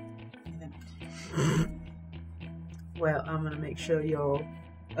stupid event. Well, I'm going to make sure your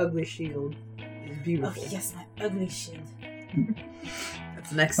ugly shield is beautiful. Oh, yes, my ugly shield. That's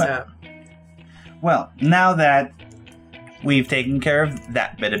the next step. Well, now that we've taken care of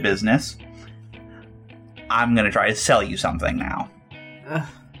that bit of business, I'm going to try to sell you something now.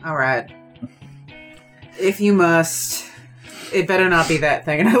 Alright. If you must, it better not be that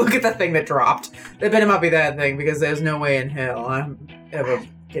thing. And I look at that thing that dropped. It better not be that thing, because there's no way in hell I'm ever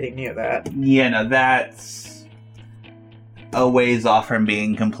getting near that. Yeah, no, that's a ways off from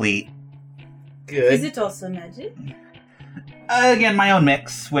being complete. Good. Is it also magic? Again, my own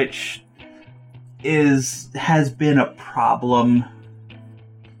mix, which has been a problem.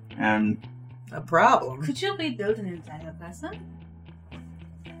 And a problem? Could you rebuild an entire person?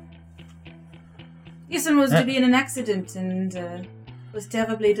 Ethan was to be in an accident and was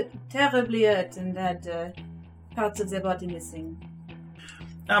terribly hurt and had parts of their body missing.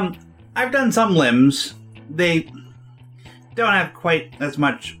 I've done some limbs. They don't have quite as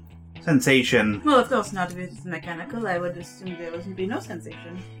much sensation. Well, of course not. If it's mechanical, I would assume there would be no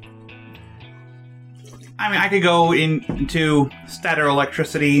sensation. I mean, I could go into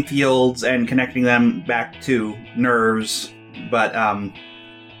stator-electricity fields and connecting them back to nerves, but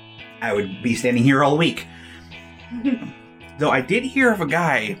I would be standing here all week. Though I did hear of a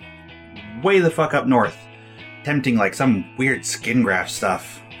guy way the fuck up north attempting like some weird skin graft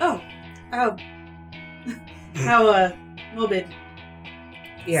stuff. Oh. How morbid.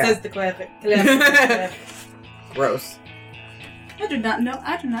 Yeah. Says the clever. Gross. I do not know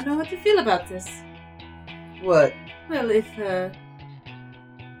how to feel about this. What? Well, if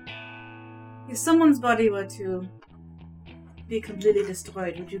someone's body were to be completely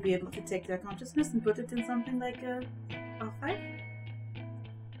destroyed, would you be able to take their consciousness and put it in something like a R5?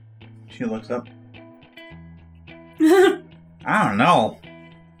 She looks up. I don't know.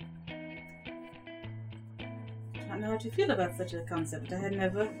 do you feel about such a concept? I had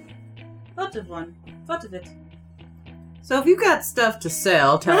never thought of it. So if you've got stuff to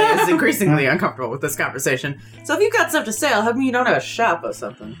sell, Talia is increasingly uncomfortable with this conversation. So if you've got stuff to sell, how come you don't have a shop or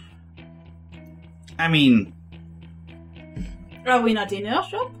something? I mean, Are we not in our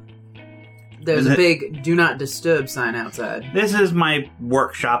shop? There's a big "Do Not Disturb" sign outside. this is my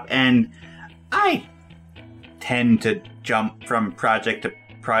workshop, and I tend to jump from project to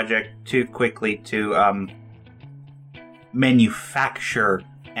project too quickly to manufacture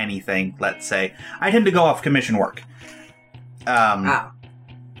anything, let's say. I tend to go off commission work. But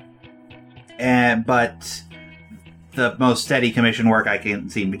the most steady commission work I can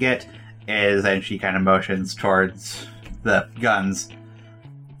seem to get is, and she kind of motions towards the guns,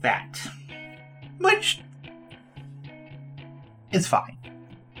 that. Which is fine.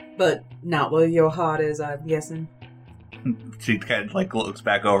 But not where your heart is, I'm guessing. She kind of like looks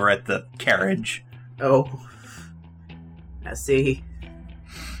back over at the carriage. Oh. I see.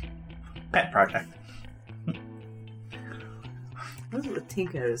 Pet project. What's with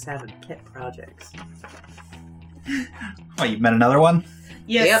Tinkers having pet projects? Oh, you met another one?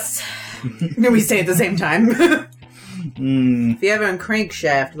 Yes. We say at the same time. Mm. If you ever in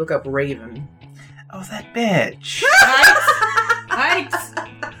Crankshaft, look up Raven. Oh, that bitch. Right.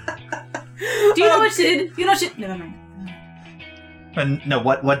 Do you know what she did? You know she... Never mind. No,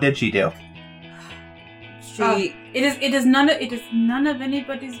 what did she do? She... It is none of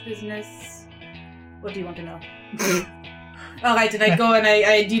anybody's business. What do you want to know? Alright, and I go and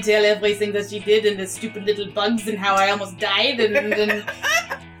I detail everything that she did and the stupid little bugs and how I almost died and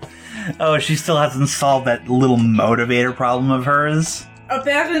Oh, she still hasn't solved that little motivator problem of hers?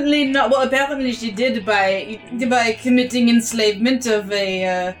 apparently not. Well, apparently she did by committing enslavement of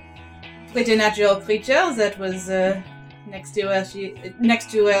a preternatural creature that was next to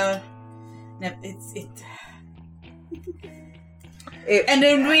her. No, and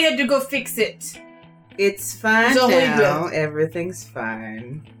then we had to go fix it. It's fine So now. Everything's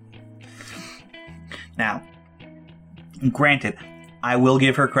fine. Now, granted, I will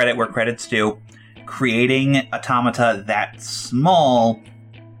give her credit where credit's due. Creating automata that small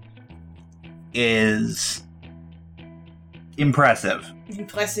is impressive.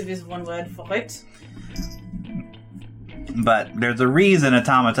 Impressive is one word for it. But there's a reason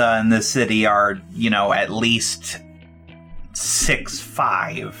automata in this city are, at least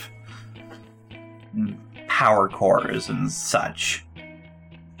 6'5". Power cores and such.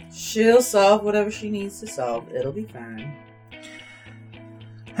 She'll solve whatever she needs to solve. It'll be fine.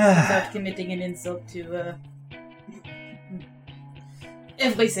 Without committing an insult to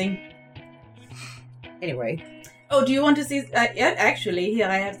everything. Anyway. Oh, do you want to see? Yeah, actually, here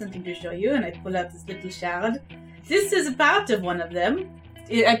I have something to show you, and I pull out this little shard. This is a part of one of them.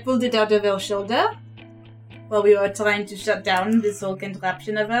 I pulled it out of her shoulder while we were trying to shut down this whole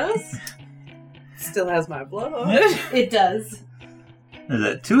contraption of ours. Still has my blood on. It does. Is it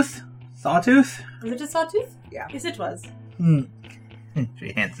a tooth? Sawtooth? Was it a sawtooth? Yeah. Yes, it was.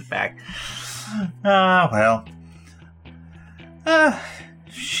 She hands it back. Well.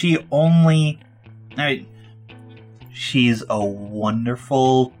 She only... she's a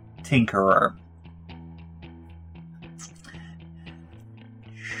wonderful tinkerer.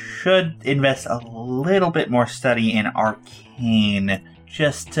 Should invest a little bit more study in arcane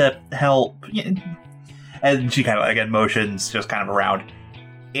just to help. And she kind of, again, motions just kind of around.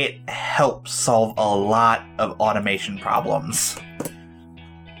 It helps solve a lot of automation problems.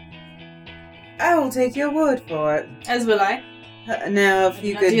 I will take your word for it. As will I. Now, if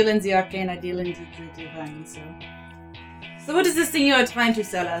you I could... deal in the arcane, I deal in the divine, so... So what is this thing you are trying to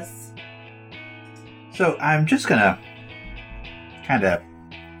sell us? So I'm just gonna kind of...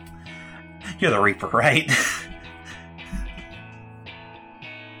 You're the Reaper, right?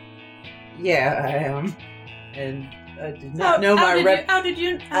 Yeah, I am. And I did not know my I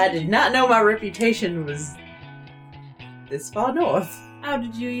did not know my reputation was this far north. How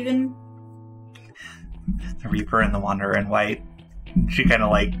did you even... The Reaper and the Wanderer in white. She kind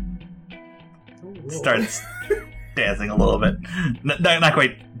of starts dancing a little bit. Not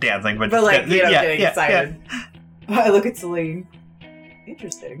quite dancing, but getting excited. Yeah. I look at Celine.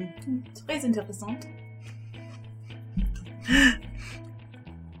 Interesting. Très intéressant.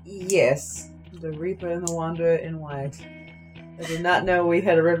 Yes, the Reaper and the Wanderer in white. I did not know we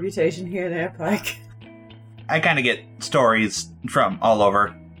had a reputation here in Airpike. I kind of get stories from all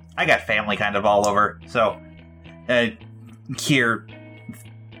over. I got family kind of all over, so here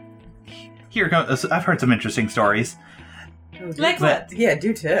comes. I've heard some interesting stories. Like what? Yeah,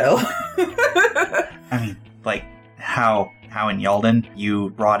 do tell. I mean, like how in Yalden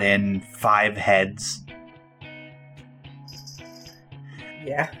you brought in 5 heads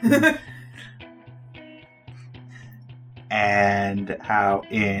Yeah. And how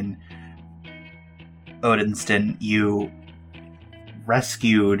in Odinston you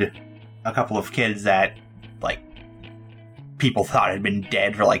rescued a couple of kids that, like, people thought had been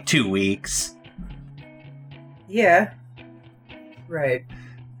dead for like 2 weeks. Yeah. Right.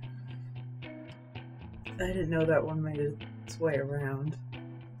 I didn't know that one made its way around.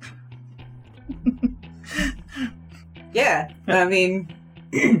 Yeah, I mean...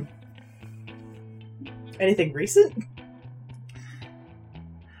 anything recent?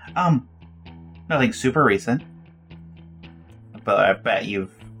 Nothing super recent. But I bet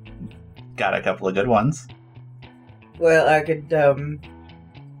you've got a couple of good ones. Well, I could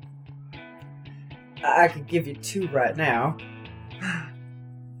give you 2 right now.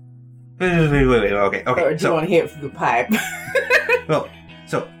 Wait, okay. Or do you want to hear it from the pipe? Well,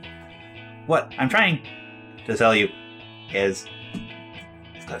 so, what I'm trying to tell you is,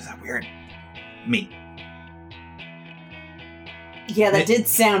 it's gonna sound weird. Me. Yeah, that did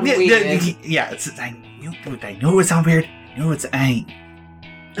sound weird. Yeah, I knew it would sound weird.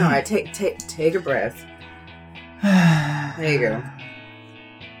 Alright, take a breath. There you go.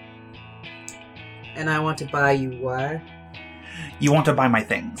 And I want to buy you why? You want to buy my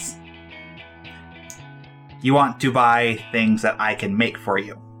things. You want to buy things that I can make for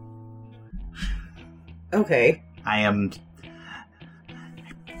you. Okay. I've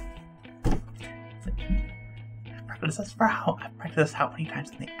practiced this how many times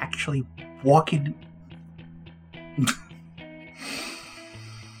can they actually walk in?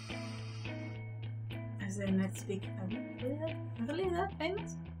 As in, let's speak really that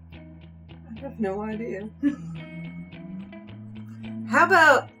famous? I have no idea. How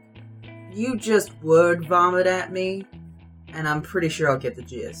about you just word vomit at me, and I'm pretty sure I'll get the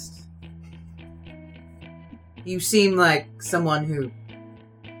gist. You seem like someone who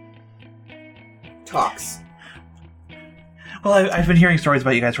talks. Well, I've been hearing stories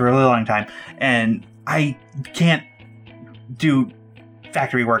about you guys for a really long time, and I can't do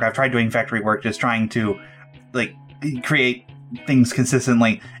factory work. I've tried doing factory work, just trying to, like, create things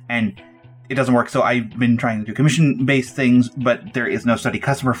consistently, and it doesn't work. So I've been trying to do commission-based things, but there is no steady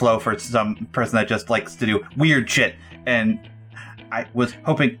customer flow for some person that just likes to do weird shit. And I was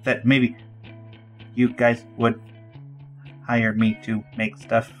hoping that maybe you guys would hire me to make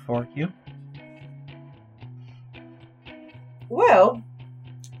stuff for you. Well,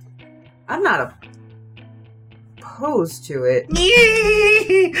 I'm not opposed to it.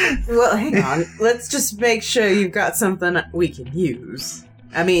 Well, hang on. Let's just make sure you've got something we can use.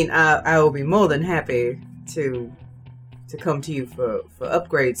 I mean, I will be more than happy to come to you for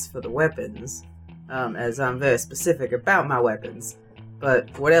upgrades for the weapons, as I'm very specific about my weapons.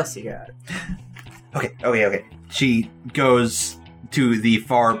 But what else you got? Okay. She goes to the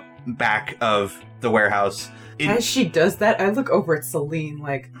far back of the warehouse. As she does that, I look over at Celine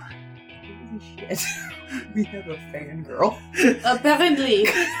like, holy shit, we have a fangirl. Apparently.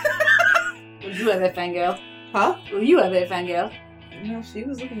 Will you have a fangirl? Huh? Will you have a fangirl? No, she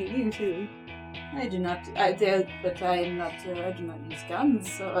was looking at you too. I do not. I do not use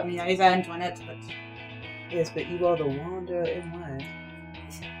guns. So I mean, I use Antoinette, but yes, but you are the Wanda in life.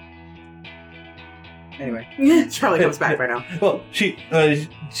 Anyway, Charlie comes back right now. Well, she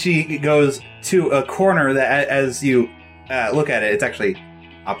goes to a corner that, as you look at it, it's actually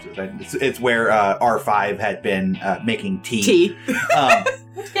opposite side. It's where R5 had been making tea.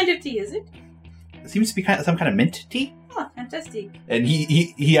 What kind of tea is it? It seems to be some kind of mint tea. Oh, fantastic! And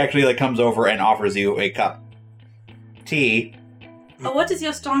he actually like comes over and offers you a cup tea. Oh, what is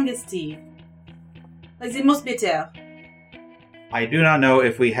your strongest tea? Like the most bitter? I do not know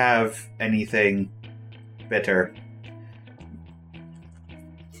if we have anything bitter.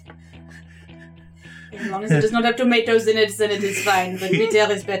 As long as it does not have tomatoes in it, then it is fine. But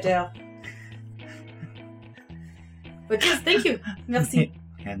bitter is better. But yes, thank you. Merci.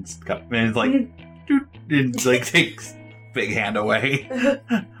 Hands cup and it's like, it like takes big hand away.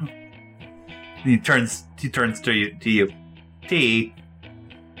 he turns to you. Tea.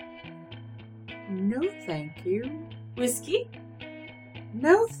 No, thank you. Whiskey?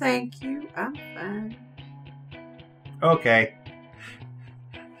 No, thank you. I'm fine. Okay.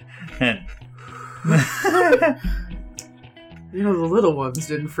 You know, the little ones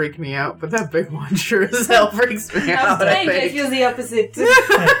didn't freak me out, but that big one sure as hell freaks me out. I feel the opposite.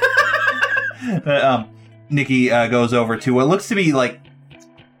 Nikki goes over to what looks to be like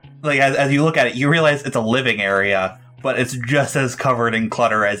as you look at it, you realize it's a living area, but it's just as covered in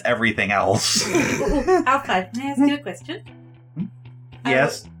clutter as everything else. Alfred, may I ask you a question?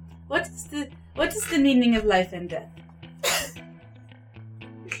 Yes. What is the meaning of life and death?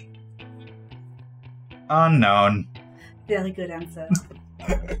 Unknown. Very good answer.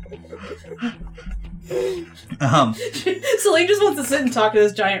 Celine just wants to sit and talk to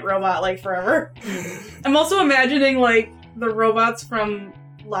this giant robot like forever. I'm also imagining like the robots from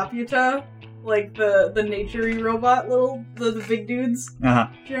Laputa, like the nature-y robot, the big dudes. Uh-huh.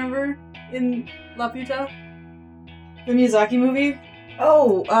 Do you remember in Laputa, the Miyazaki movie?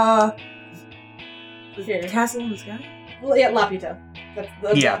 Oh, Here. Castle in the Sky? Well, yeah, Laputa. That's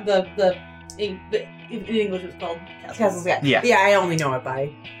Yeah. in English it's called Castle. Castle's Sky. Yeah. Yeah, I only know it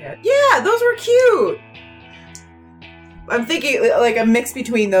by. Yeah, those were cute. I'm thinking like a mix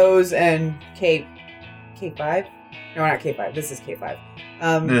between those and K5. No, not K5. This is K5.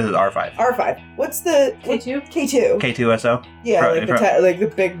 This is R5. R5. What's the K2? K2. K2SO? Yeah, Pro- like like the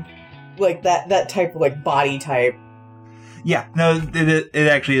big, like that type of like body type. Yeah, no, it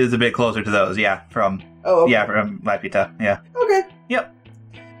actually is a bit closer to those, yeah, from Laputa, yeah. Okay. Yep.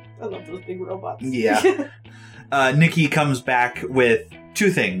 I love those big robots. Yeah. Nikki comes back with two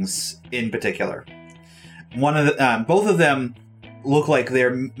things in particular. Both of them look like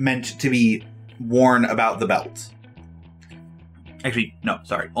they're meant to be worn about the belt. Actually, no,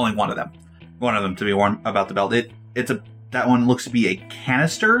 sorry, only one of them. One of them to be worn about the belt. That one looks to be a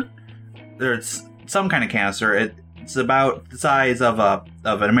canister. There's some kind of canister. It's about the size of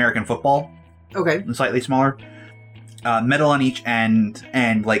an American football. Okay. Slightly smaller. Metal on each end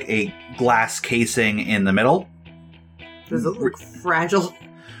and like a glass casing in the middle. Does it look fragile?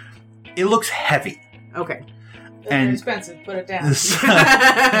 It looks heavy. Okay. They're expensive. Put it down.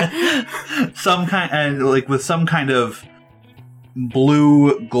 some kind of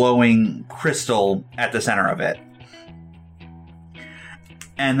blue glowing crystal at the center of it.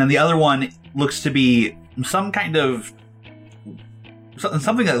 And then the other one looks to be something that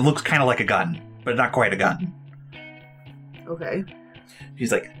looks kind of like a gun, but not quite a gun. Okay.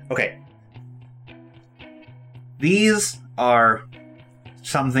 She's like, okay, these are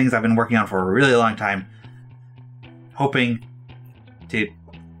some things I've been working on for a really long time, hoping to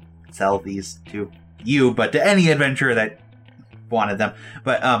sell these to you, but to any adventurer that wanted them,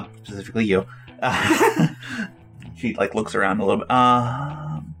 but specifically you. She like looks around a little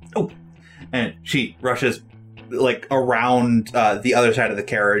bit. And she rushes like around the other side of the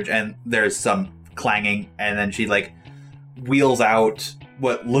carriage, and there's some clanging, and then she like wheels out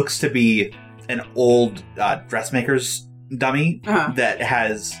what looks to be an old dressmaker's dummy that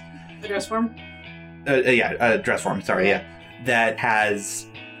has The dress form? a dress form. Sorry, yeah, that has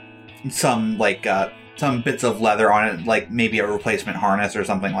some like some bits of leather on it, like maybe a replacement harness or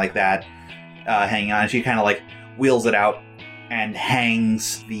something like that, hanging on. She kind of like wheels it out and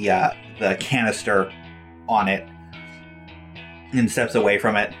hangs the canister on it, and steps away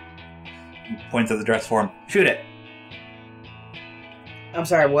from it. Points at the dress form. Shoot it. I'm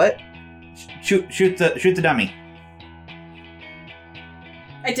sorry. What? Shoot the dummy.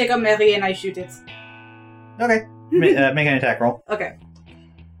 I take up Mary and I shoot it. Okay. Make an attack roll. Okay.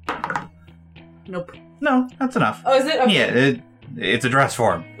 Nope. No, that's enough. Oh, is it? Okay. Yeah, it's a dress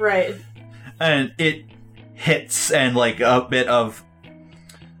form. Right. And it hits, and like a bit of...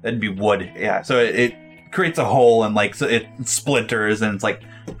 That'd be wood. Yeah, so it creates a hole, and like so it splinters, and it's like...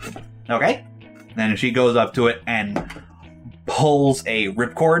 Okay. Then she goes up to it and pulls a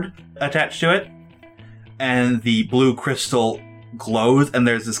ripcord attached to it, and the blue crystal glows, and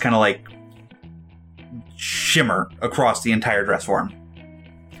there's this kind of like shimmer across the entire dress form.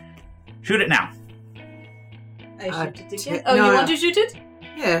 Shoot it now. I shoot it again. no, You no. want to shoot it?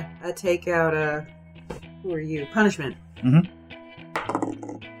 Yeah, I take out who are you? Punishment. Mhm.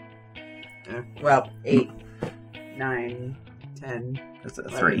 Well, 8, 9, 10. That's a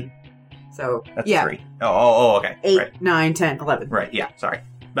 11. 3. So That's yeah, 3. Oh, okay. 8, Right. 9, 10, 11. Right, yeah, sorry.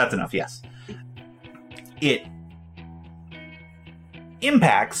 That's enough, yes. It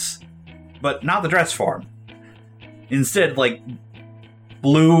impacts, but not the dress form. Instead, like,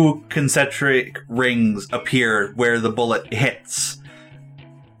 blue concentric rings appear where the bullet hits.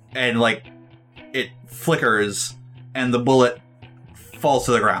 And, like, it flickers, and the bullet falls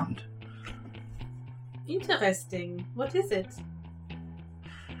to the ground. Interesting. What is it?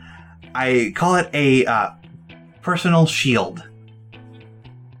 I call it a personal shield.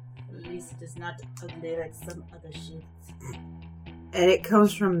 At least it is not ugly like some other shields. And it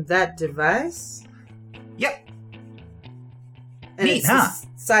comes from that device? Yep. And Neat, it's huh?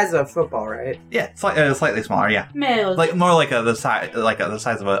 the size of a football, right? Yeah, slightly smaller, yeah. Male. Like more like the size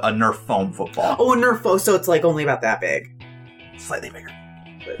of a Nerf foam football. Oh, a Nerf foam, so it's like only about that big. Slightly bigger.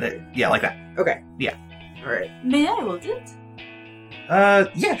 Yeah, like that. Okay. Yeah. Alright. May I hold it?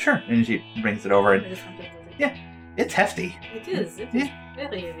 Yeah, sure. And she brings it over, I and just want to hold it. Yeah. it's hefty. It is. It is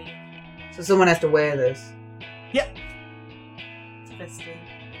very heavy. So someone has to wear this. Interesting.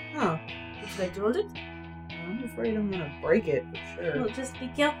 Oh, Should I hold it? I'm afraid I'm gonna break it, but sure. Well, just be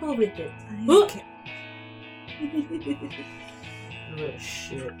careful with it. I can't- Oh,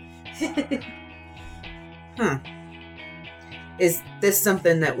 shit. Huh. Is this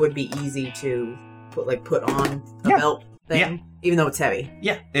something that would be easy to put on a Yeah. belt thing? Yeah. Even though it's heavy?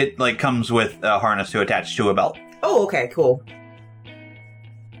 Yeah, it like comes with a harness to attach to a belt. Oh, okay, cool.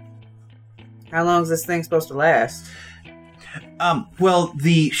 How long is this thing supposed to last? Well,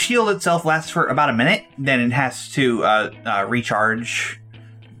 the shield itself lasts for about a minute. Then it has to recharge.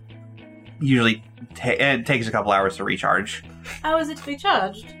 Usually, it takes a couple hours to recharge. How is it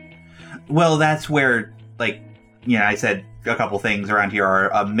recharged? Well, that's where, like, I said a couple things around here are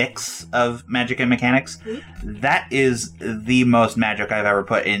a mix of magic and mechanics. Mm-hmm. That is the most magic I've ever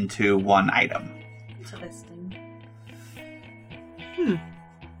put into one item. Interesting.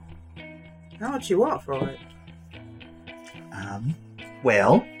 How much you want for it?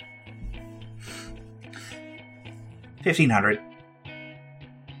 Well, 1,500.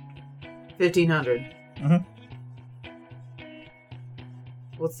 1,500. Mhm.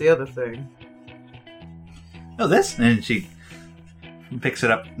 What's the other thing? Oh, this? And she picks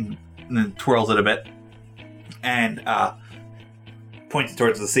it up and then twirls it a bit and points it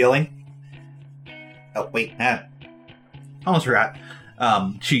towards the ceiling. Oh, wait. Almost forgot.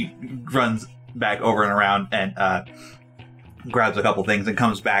 She runs back over and around and grabs a couple things and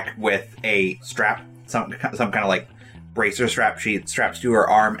comes back with a strap, some kind of like bracer strap. She straps to her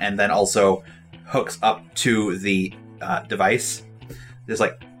arm and then also hooks up to the device. Just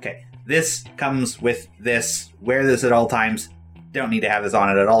like, okay, this comes with this. Wear this at all times. Don't need to have this on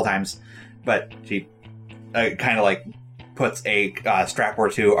it at all times. But she kind of like puts a strap or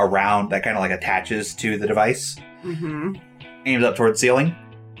two around that kind of like attaches to the device. Mm-hmm. Aims up towards the ceiling.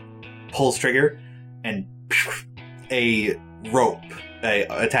 Pulls trigger. And a rope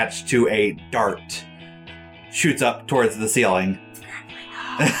attached to a dart shoots up towards the ceiling.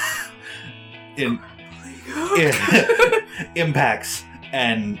 Impacts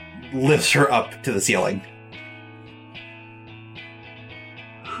and lifts her up to the ceiling.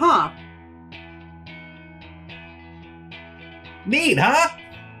 Huh. Neat, huh?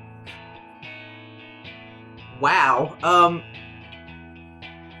 Wow.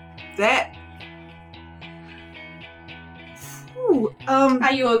 That. Whew,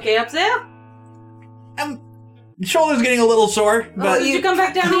 Are you okay up there? Shoulder's getting a little sore, but Did you come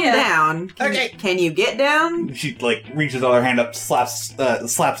back down calm here? down. Okay. Can you get down? she like reaches the other hand up, slaps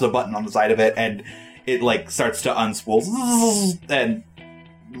a button on the side of it, and it like starts to unspool and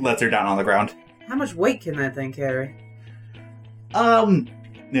lets her down on the ground. How much weight can that thing carry?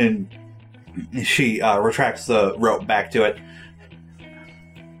 And she retracts the rope back to it.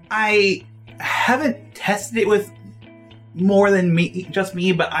 I haven't tested it with more than just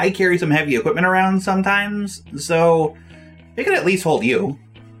me, but I carry some heavy equipment around sometimes, so it could at least hold you.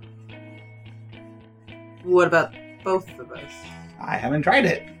 What about both of us? I haven't tried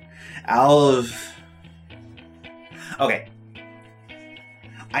it. Okay.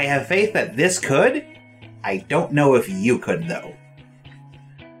 I have faith that this could. I don't know if you could, though.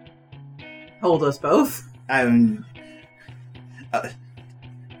 Hold us both? I don't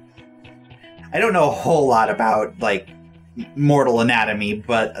know a whole lot about, like, mortal anatomy,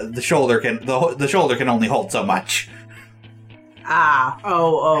 but the shoulder can only hold so much.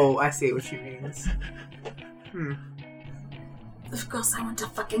 Oh, I see what she means. Of course I want a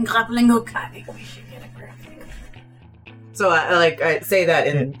fucking grappling hook. I think we should get a grappling hook. So I say that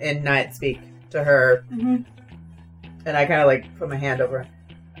in night speak to her, Mm-hmm. and I kind of like put my hand over her.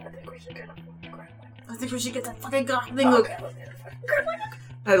 I think we should get that fucking grappling hook.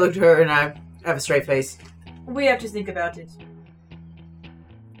 I looked at her and I have a straight face. We have to think about it.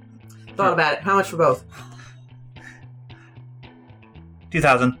 Thought about it. How much for both?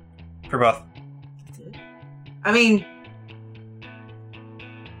 2,000 for both. I mean,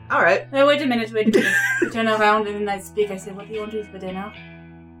 all right. Hey, wait a minute. I turn around and then I speak. I say, what do you want to use for dinner?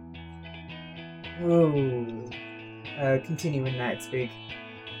 Ooh. Continue in night speak.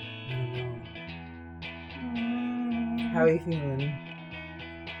 How are you feeling?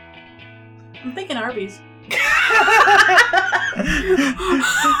 I'm thinking Arby's.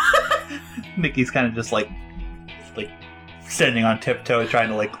 Nikki's kind of just like standing on tiptoe, trying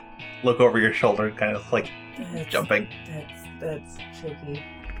to like look over your shoulder, kind of like jumping. That's tricky.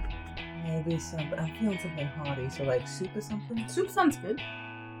 Maybe I'm feeling something hearty, so like soup or something. Soup sounds good.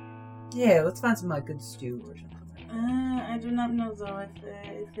 Yeah, let's find some like good stew or something. I do not know though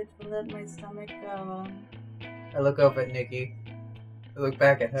if it will let my stomach go. I look over at Nikki. I look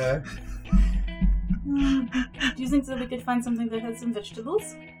back at her. Do you think that we could find something that has some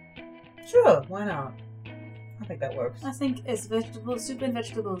vegetables? Sure, why not? I think that works. I think it's vegetables, soup and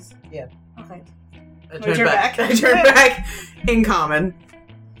vegetables. Yeah. Okay. I turn turn back. I turn back in common.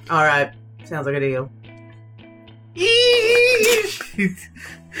 Alright. Sounds like a deal.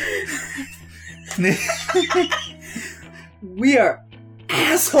 We are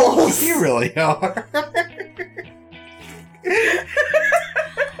assholes. You really are.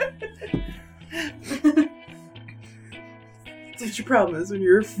 That's what your problem is when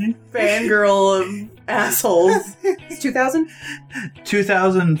you're a fangirl of assholes. It's 2,000?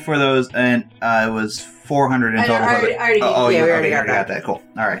 2,000 for those, and it was 400 in total. I already we already got got that. Cool.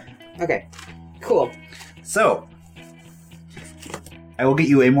 All right. Okay. Cool. So, I will get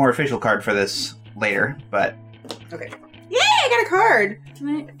you a more official card for this later, but Okay. Yay! I got a card. Can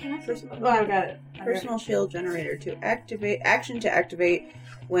I Oh, I've got it. Personal shield generator to activate. Action to activate.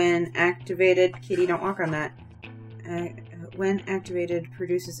 When activated, Kitty, don't walk on that. When activated,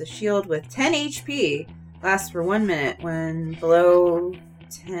 produces a shield with 10 HP. Lasts for 1 minute. When below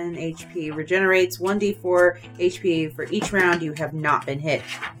 10 HP, regenerates 1d4 HP for each round you have not been hit.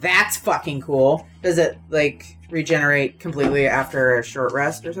 That's fucking cool. Does it, like, regenerate completely after a short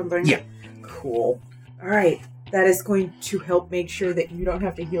rest or something? Yeah. Cool. Alright. That is going to help make sure that you don't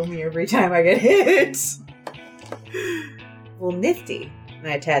have to heal me every time I get hit. Well, nifty. And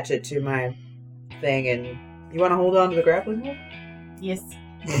I attach it to my thing, and you want to hold on to the grappling hook? Yes.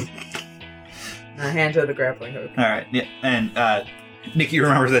 I hand her the grappling hook. all right. Yeah, and Nikki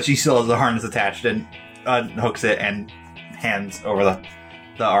remembers that she still has the harness attached and hooks it and hands over the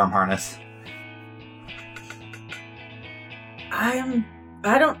arm harness. I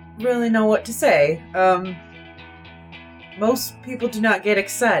don't really know what to say. Most people do not get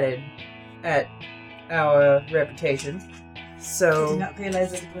excited at our reputation. I did So not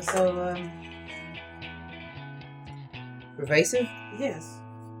realize that it was so, pervasive? yes.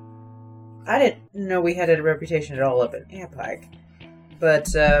 I didn't know we had a reputation at all up in Airpike. But,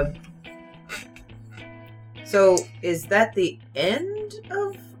 so, is that the end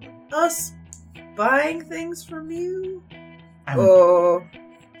of us buying things from you? Or...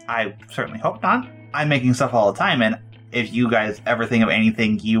 I certainly hope not. I'm making stuff all the time, and if you guys ever think of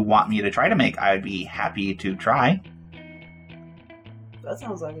anything you want me to try to make, I would be happy to try. That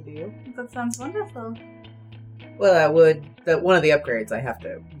sounds like a deal. That sounds wonderful. Well, I would. One of the upgrades, I have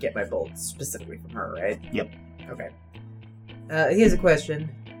to get my bolts specifically from her, right? Yep. Okay. Here's a question.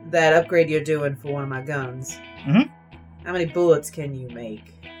 That upgrade you're doing for one of my guns. Mhm. How many bullets can you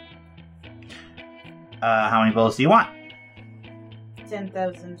make? How many bullets do you want?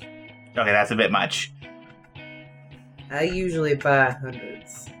 10,000. Okay, that's a bit much. I usually buy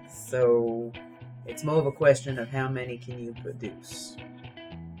hundreds, so it's more of a question of how many can you produce.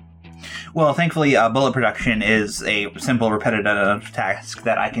 Well, thankfully, bullet production is a simple, repetitive task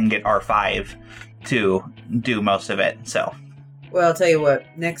that I can get R5 to do most of it, so... Well, I'll tell you what.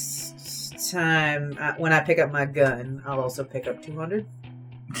 Next time, when I pick up my gun, I'll also pick up 200.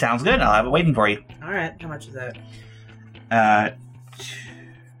 Sounds good. I'll have it waiting for you. All right. How much is that?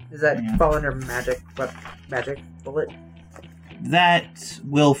 Does that Yeah. fall under magic bullet? That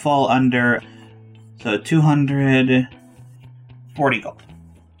will fall under... So, 240 gold.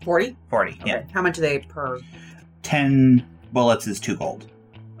 40? 40, Okay. yeah. How much are they per? 10 bullets is 2 gold.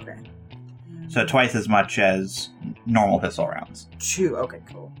 Okay. So twice as much as normal pistol rounds. 2. Okay,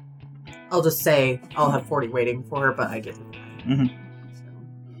 cool. I'll just say I'll have 40 waiting for her, but I get it. Mm-hmm.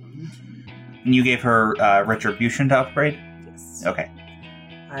 And you gave her Retribution to upgrade? Yes. Okay.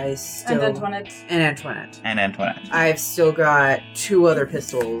 I still... And Antoinette. And Antoinette. And Antoinette. I've still got 2 other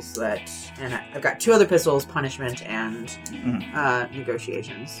pistols I've got 2 other pistols, punishment and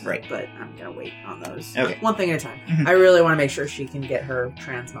negotiations. Right. But I'm gonna wait on those. Okay. One thing at a time. Mhm. I really want to make sure she can get her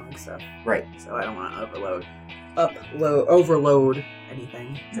transmog stuff. Right. So I don't want to overload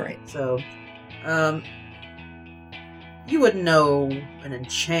anything. Right. So, you wouldn't know an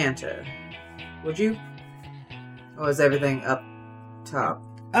enchanter, would you? Or is everything up top?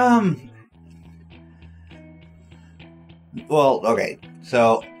 Well, okay.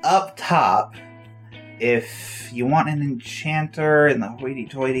 So, up top, if you want an enchanter in the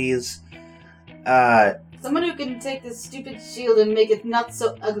hoity-toities, Someone who can take this stupid shield and make it not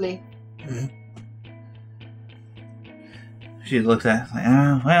so ugly. she looks at it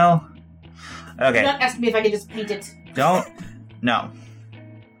like, well, Do okay. not ask me if I can just paint it. No.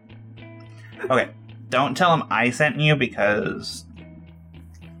 Okay, don't tell him I sent you because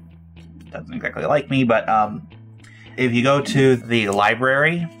he doesn't exactly like me, but if you go to the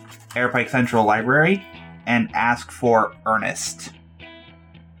library, Airpike Central Library, and ask for Ernest,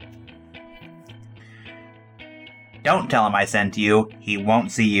 Don't tell him I sent you. He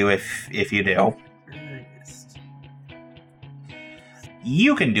won't see you if you do. Ernest.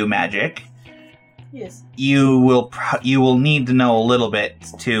 You can do magic. Yes. You will need to know a little bit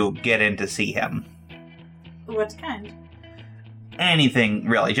to get in to see him. What kind? Anything,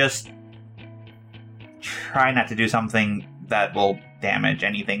 really. Just try not to do something that will damage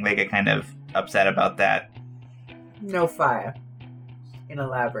anything. They get kind of upset about that. No fire in a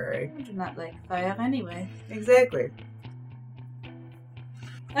library. I do not like fire anyway. Exactly.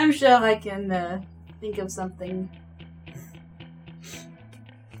 I'm sure I can think of something.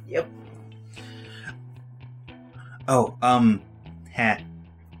 Yep. Oh,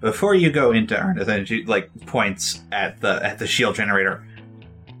 before you go into Ernest, and she points at the shield generator.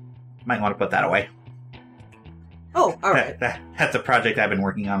 Might want to put that away. Oh, all right. That's a project I've been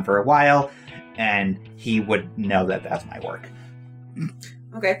working on for a while, and he would know that that's my work.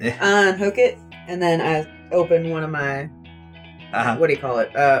 Okay. Unhook it, and then I open one of my what do you call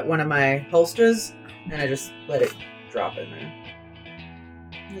it? One of my holsters, and I just let it drop in there.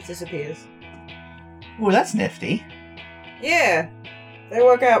 It disappears. Oh, that's nifty. Yeah, they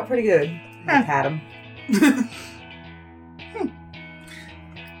work out pretty good. I pat them.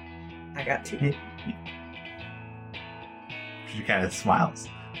 I got two. She kind of smiles.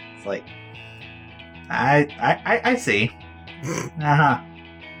 It's like, I see. Uh-huh.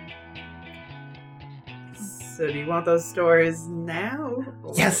 So do you want those stories now?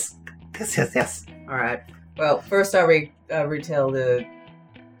 Yes. Yes. All right. Well, first I'll retell the...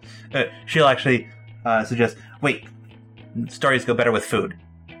 She'll actually suggest, wait, stories go better with food.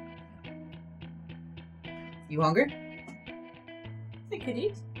 You hungry? I could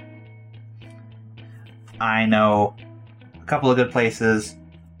eat. I know a couple of good places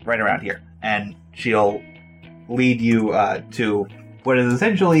right around here. And she'll lead you to what is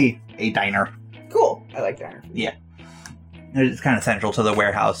essentially a diner. Cool. I like diner food. Yeah. It's kind of central to the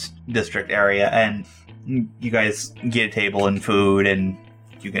warehouse district area, and you guys get a table and food, and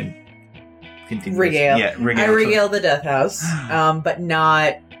you can continue. Regale. Yeah, regale. I regale the death house, but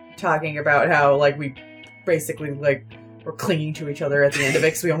not talking about how, we basically, we're clinging to each other at the end of it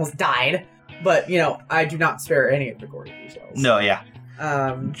because we almost died. But, I do not spare any of the gory details. No, yeah.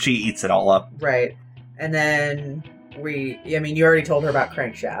 She eats it all up. Right. And then you already told her about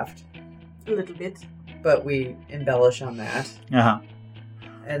Crankshaft. A little bit. But we embellish on that. Uh-huh.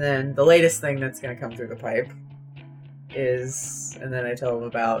 And then the latest thing that's going to come through the pipe is... And then I tell them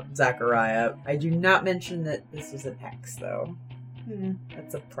about Zachariah. I do not mention that this was an ex, though.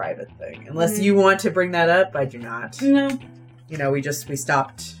 That's a private thing. Unless you want to bring that up, I do not. No. We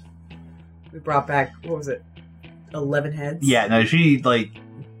stopped... We brought back, what was it? 11 heads? Yeah, no, she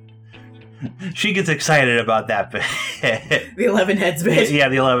gets excited about that bit. The 11 heads bit. Yeah,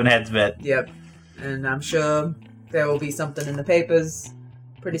 the 11 heads bit. Yep. And I'm sure there will be something in the papers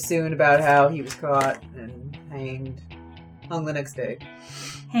pretty soon about how he was caught and hung the next day.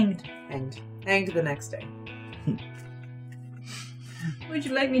 Hanged the next day. Would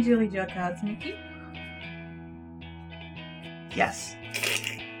you like me to read your cards, Nikki? Yes.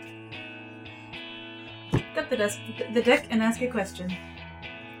 Cut the deck and ask a question.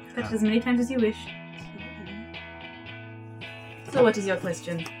 Touch it as many times as you wish. So what is your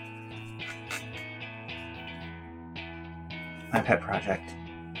question? My pet project.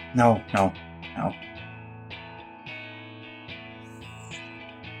 No.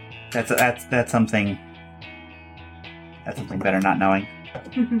 That's something. That's something better not knowing.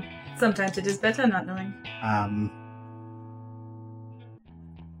 Sometimes it is better not knowing.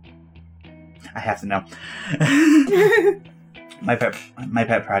 I have to know. My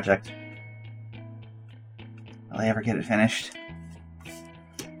pet project. Will I ever get it finished?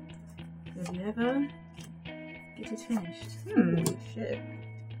 Will you ever get it finished? Shit.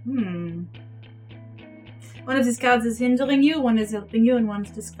 One of these cards is hindering you, one is helping you, and one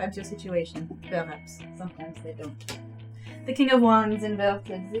describes your situation. Perhaps. Sometimes they don't. The King of Wands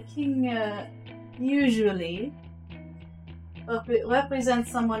inverted. The King usually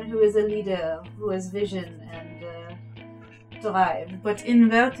represents someone who is a leader, who has vision and drive. But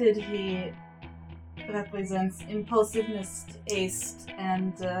inverted, he represents impulsiveness, haste,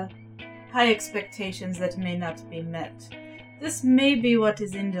 and high expectations that may not be met. This may be what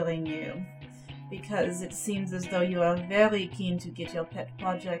is hindering you, because it seems as though you are very keen to get your pet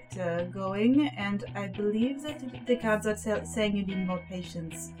project going, and I believe that the cards are saying you need more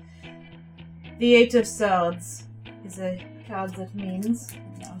patience. The Eight of Swords is a card that means...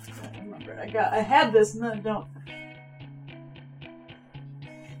 No, I remember. I had this, no, I don't.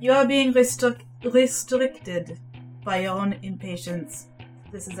 You are being restricted by your own impatience.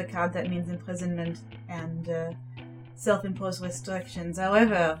 This is a card that means imprisonment, and self-imposed restrictions.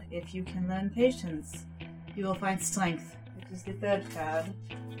 However, if you can learn patience, you will find strength, which is the third card.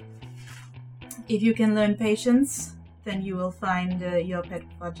 If you can learn patience, then you will find your pet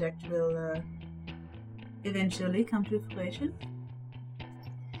project will eventually come to fruition.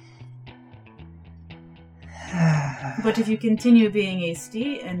 But if you continue being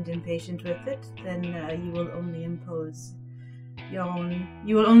hasty and impatient with it, then you will only impose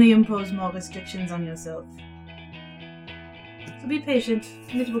more restrictions on yourself. So be patient,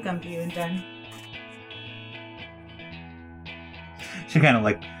 and it will come to you in time. She kind of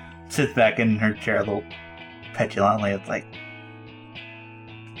like sits back in her chair a little petulantly. It's like,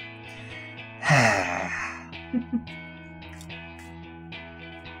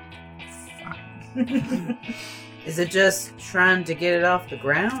 Is it just trying to get it off the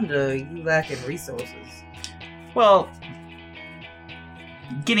ground, or are you lacking resources? well,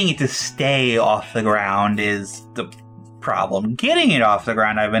 getting it to stay off the ground is the problem. Getting it off the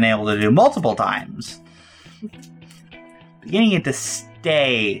ground, I've been able to do multiple times. Getting it to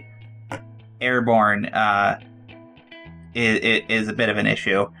stay airborne is a bit of an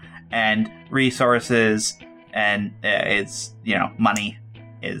issue, and resources and it's money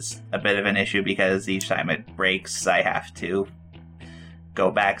is a bit of an issue because each time it breaks, I have to go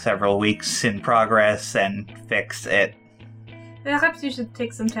back several weeks in progress and fix it. Perhaps you should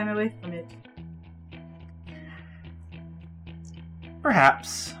take some time away from it.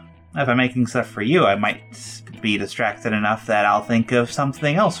 Perhaps. If I'm making stuff for you, I might be distracted enough that I'll think of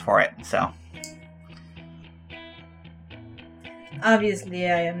something else for it, so. Obviously,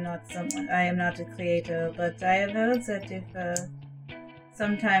 I am not a creator, but I have heard that if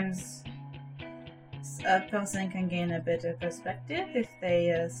sometimes a person can gain a better perspective if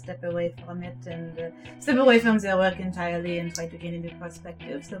they step away from it and step away from their work entirely and try to gain a new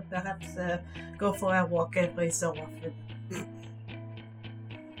perspective. So perhaps go for a walk every so often.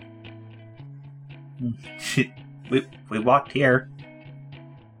 We walked here.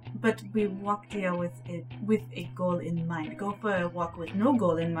 But we walked here with a goal in mind. Go for a walk with no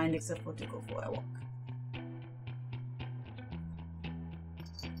goal in mind except for to go for a walk.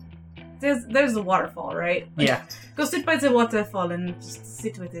 There's the waterfall, right? Yeah. Go sit by the waterfall and just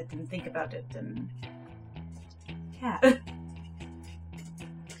sit with it and think about it and... Yeah.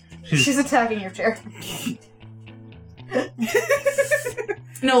 She's attacking your chair.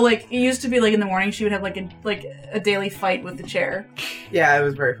 No, like, it used to be, like, in the morning she would have, like a daily fight with the chair. Yeah, it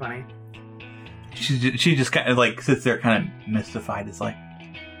was very funny. She just kind of, like, sits there kind of mystified. It's like...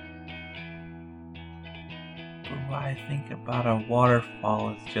 What I think about a waterfall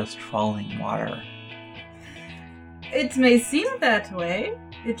is just falling water. It may seem that way.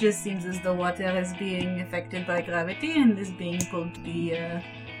 It just seems as though water is being affected by gravity and is being pulled to the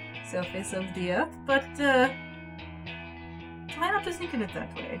surface of the earth, but try not to think of it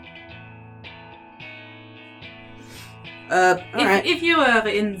that way. Alright. If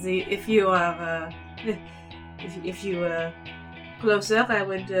you are closer, I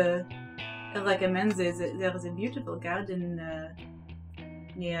would recommend there is a beautiful garden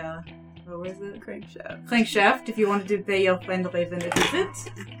near, where was it? Crankshaft, if you wanted to pay your friend Raven a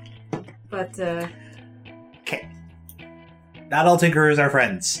visit. But, Okay. Not all tinkerers are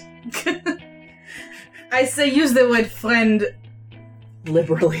friends. I say use the word friend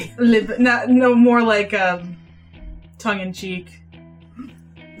Liberally. no, more like, tongue-in-cheek.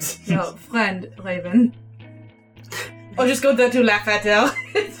 No, friend Raven. Or just go there to laugh at her.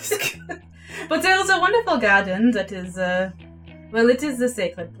 But there is a wonderful garden that is, it is a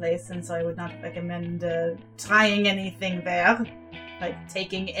sacred place, and so I would not recommend trying anything there. Like,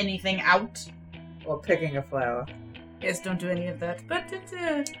 taking anything out. Or picking a flower. Yes, don't do any of that. But it,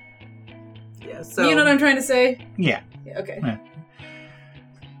 Yeah, so... you know what I'm trying to say? Yeah. Yeah, okay. Yeah.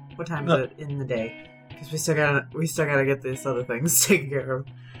 What time is it in the day? Because we still gotta get these other things taken care of.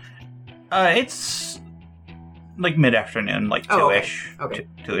 It's like mid-afternoon, like 2-ish. Okay.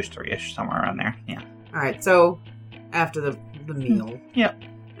 2-ish, 3-ish, somewhere around there. Yeah. Alright, so after the meal. Yep.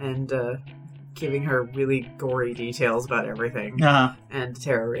 And giving her really gory details about everything. Uh-huh. And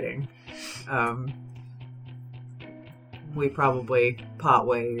tarot reading. We probably part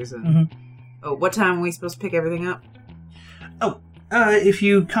ways and... Mhm. Oh, what time are we supposed to pick everything up? If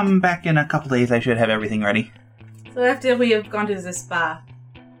you come back in a couple days, I should have everything ready. So after we have gone to the spa,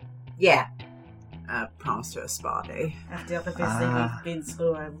 Yeah. I promised her a spa day. after everything we've been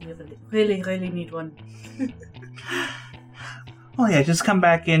through, I really, really need one. Well, yeah, just come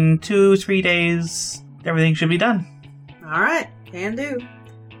back in 2-3 days. Everything should be done. Alright, can do.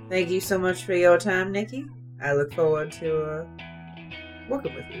 Thank you so much for your time, Nikki. I look forward to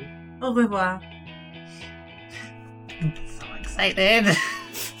working with you. Au revoir. So excited.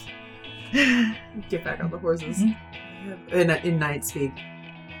 Get back on the horses. In night speak.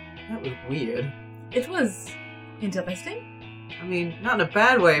 That was weird. It was interesting. I mean, not in a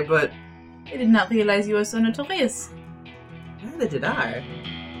bad way, but I did not realize you were so notorious. neither did I.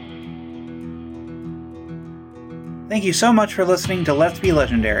 Thank you so much for listening to Let's Be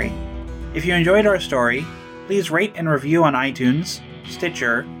Legendary. If you enjoyed our story, please rate and review on iTunes,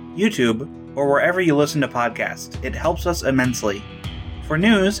 Stitcher, YouTube, or wherever you listen to podcasts. It helps us immensely. For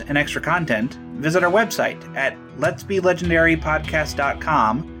news and extra content, visit our website at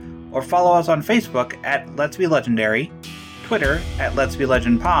letsbelegendarypodcast.com or follow us on Facebook at Let's Be Legendary, Twitter at Let's Be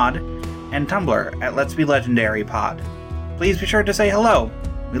Legend Pod, and Tumblr at Let's Be Legendary Pod. Please be sure to say hello.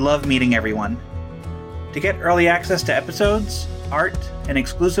 We love meeting everyone. To get early access to episodes, art, and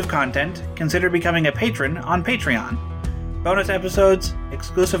exclusive content, consider becoming a patron on Patreon. Bonus episodes,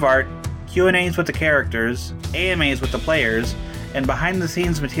 exclusive art, Q&As with the characters, AMAs with the players, and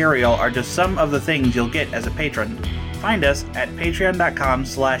behind-the-scenes material are just some of the things you'll get as a patron. Find us at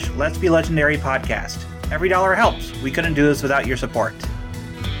patreon.com/letsbelegendarypodcast. Every dollar helps. We couldn't do this without your support.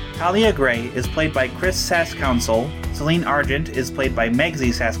 Talia Gray is played by Chris Sass-Council, Celine Argent is played by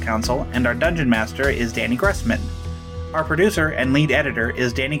Megsy Sass-Council, and our Dungeon Master is Danny Gressman. Our producer and lead editor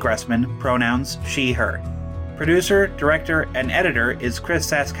is Danny Gressman, pronouns she, her. Producer, director, and editor is Chris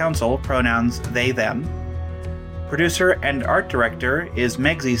Sass-Council, pronouns they, them. Producer and art director is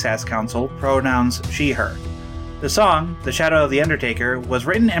Megsy Sass-Council, pronouns she, her. The song, The Shadow of the Undertaker, was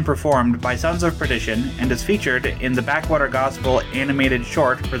written and performed by Sons of Perdition and is featured in the Backwater Gospel animated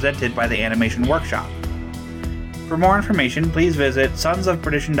short presented by the Animation Workshop. For more information, please visit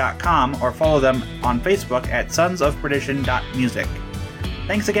sonsofperdition.com or follow them on Facebook at sonsofperdition.music.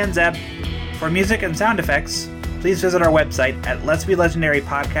 Thanks again, Zeb. For music and sound effects, please visit our website at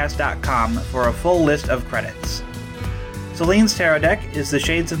letsbelegendarypodcast.com for a full list of credits. Celine's tarot deck is The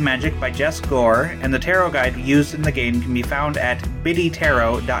Shades of Magic by Jess Gore, and the tarot guide used in the game can be found at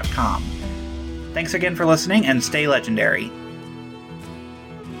biddytarot.com. Thanks again for listening, and stay legendary.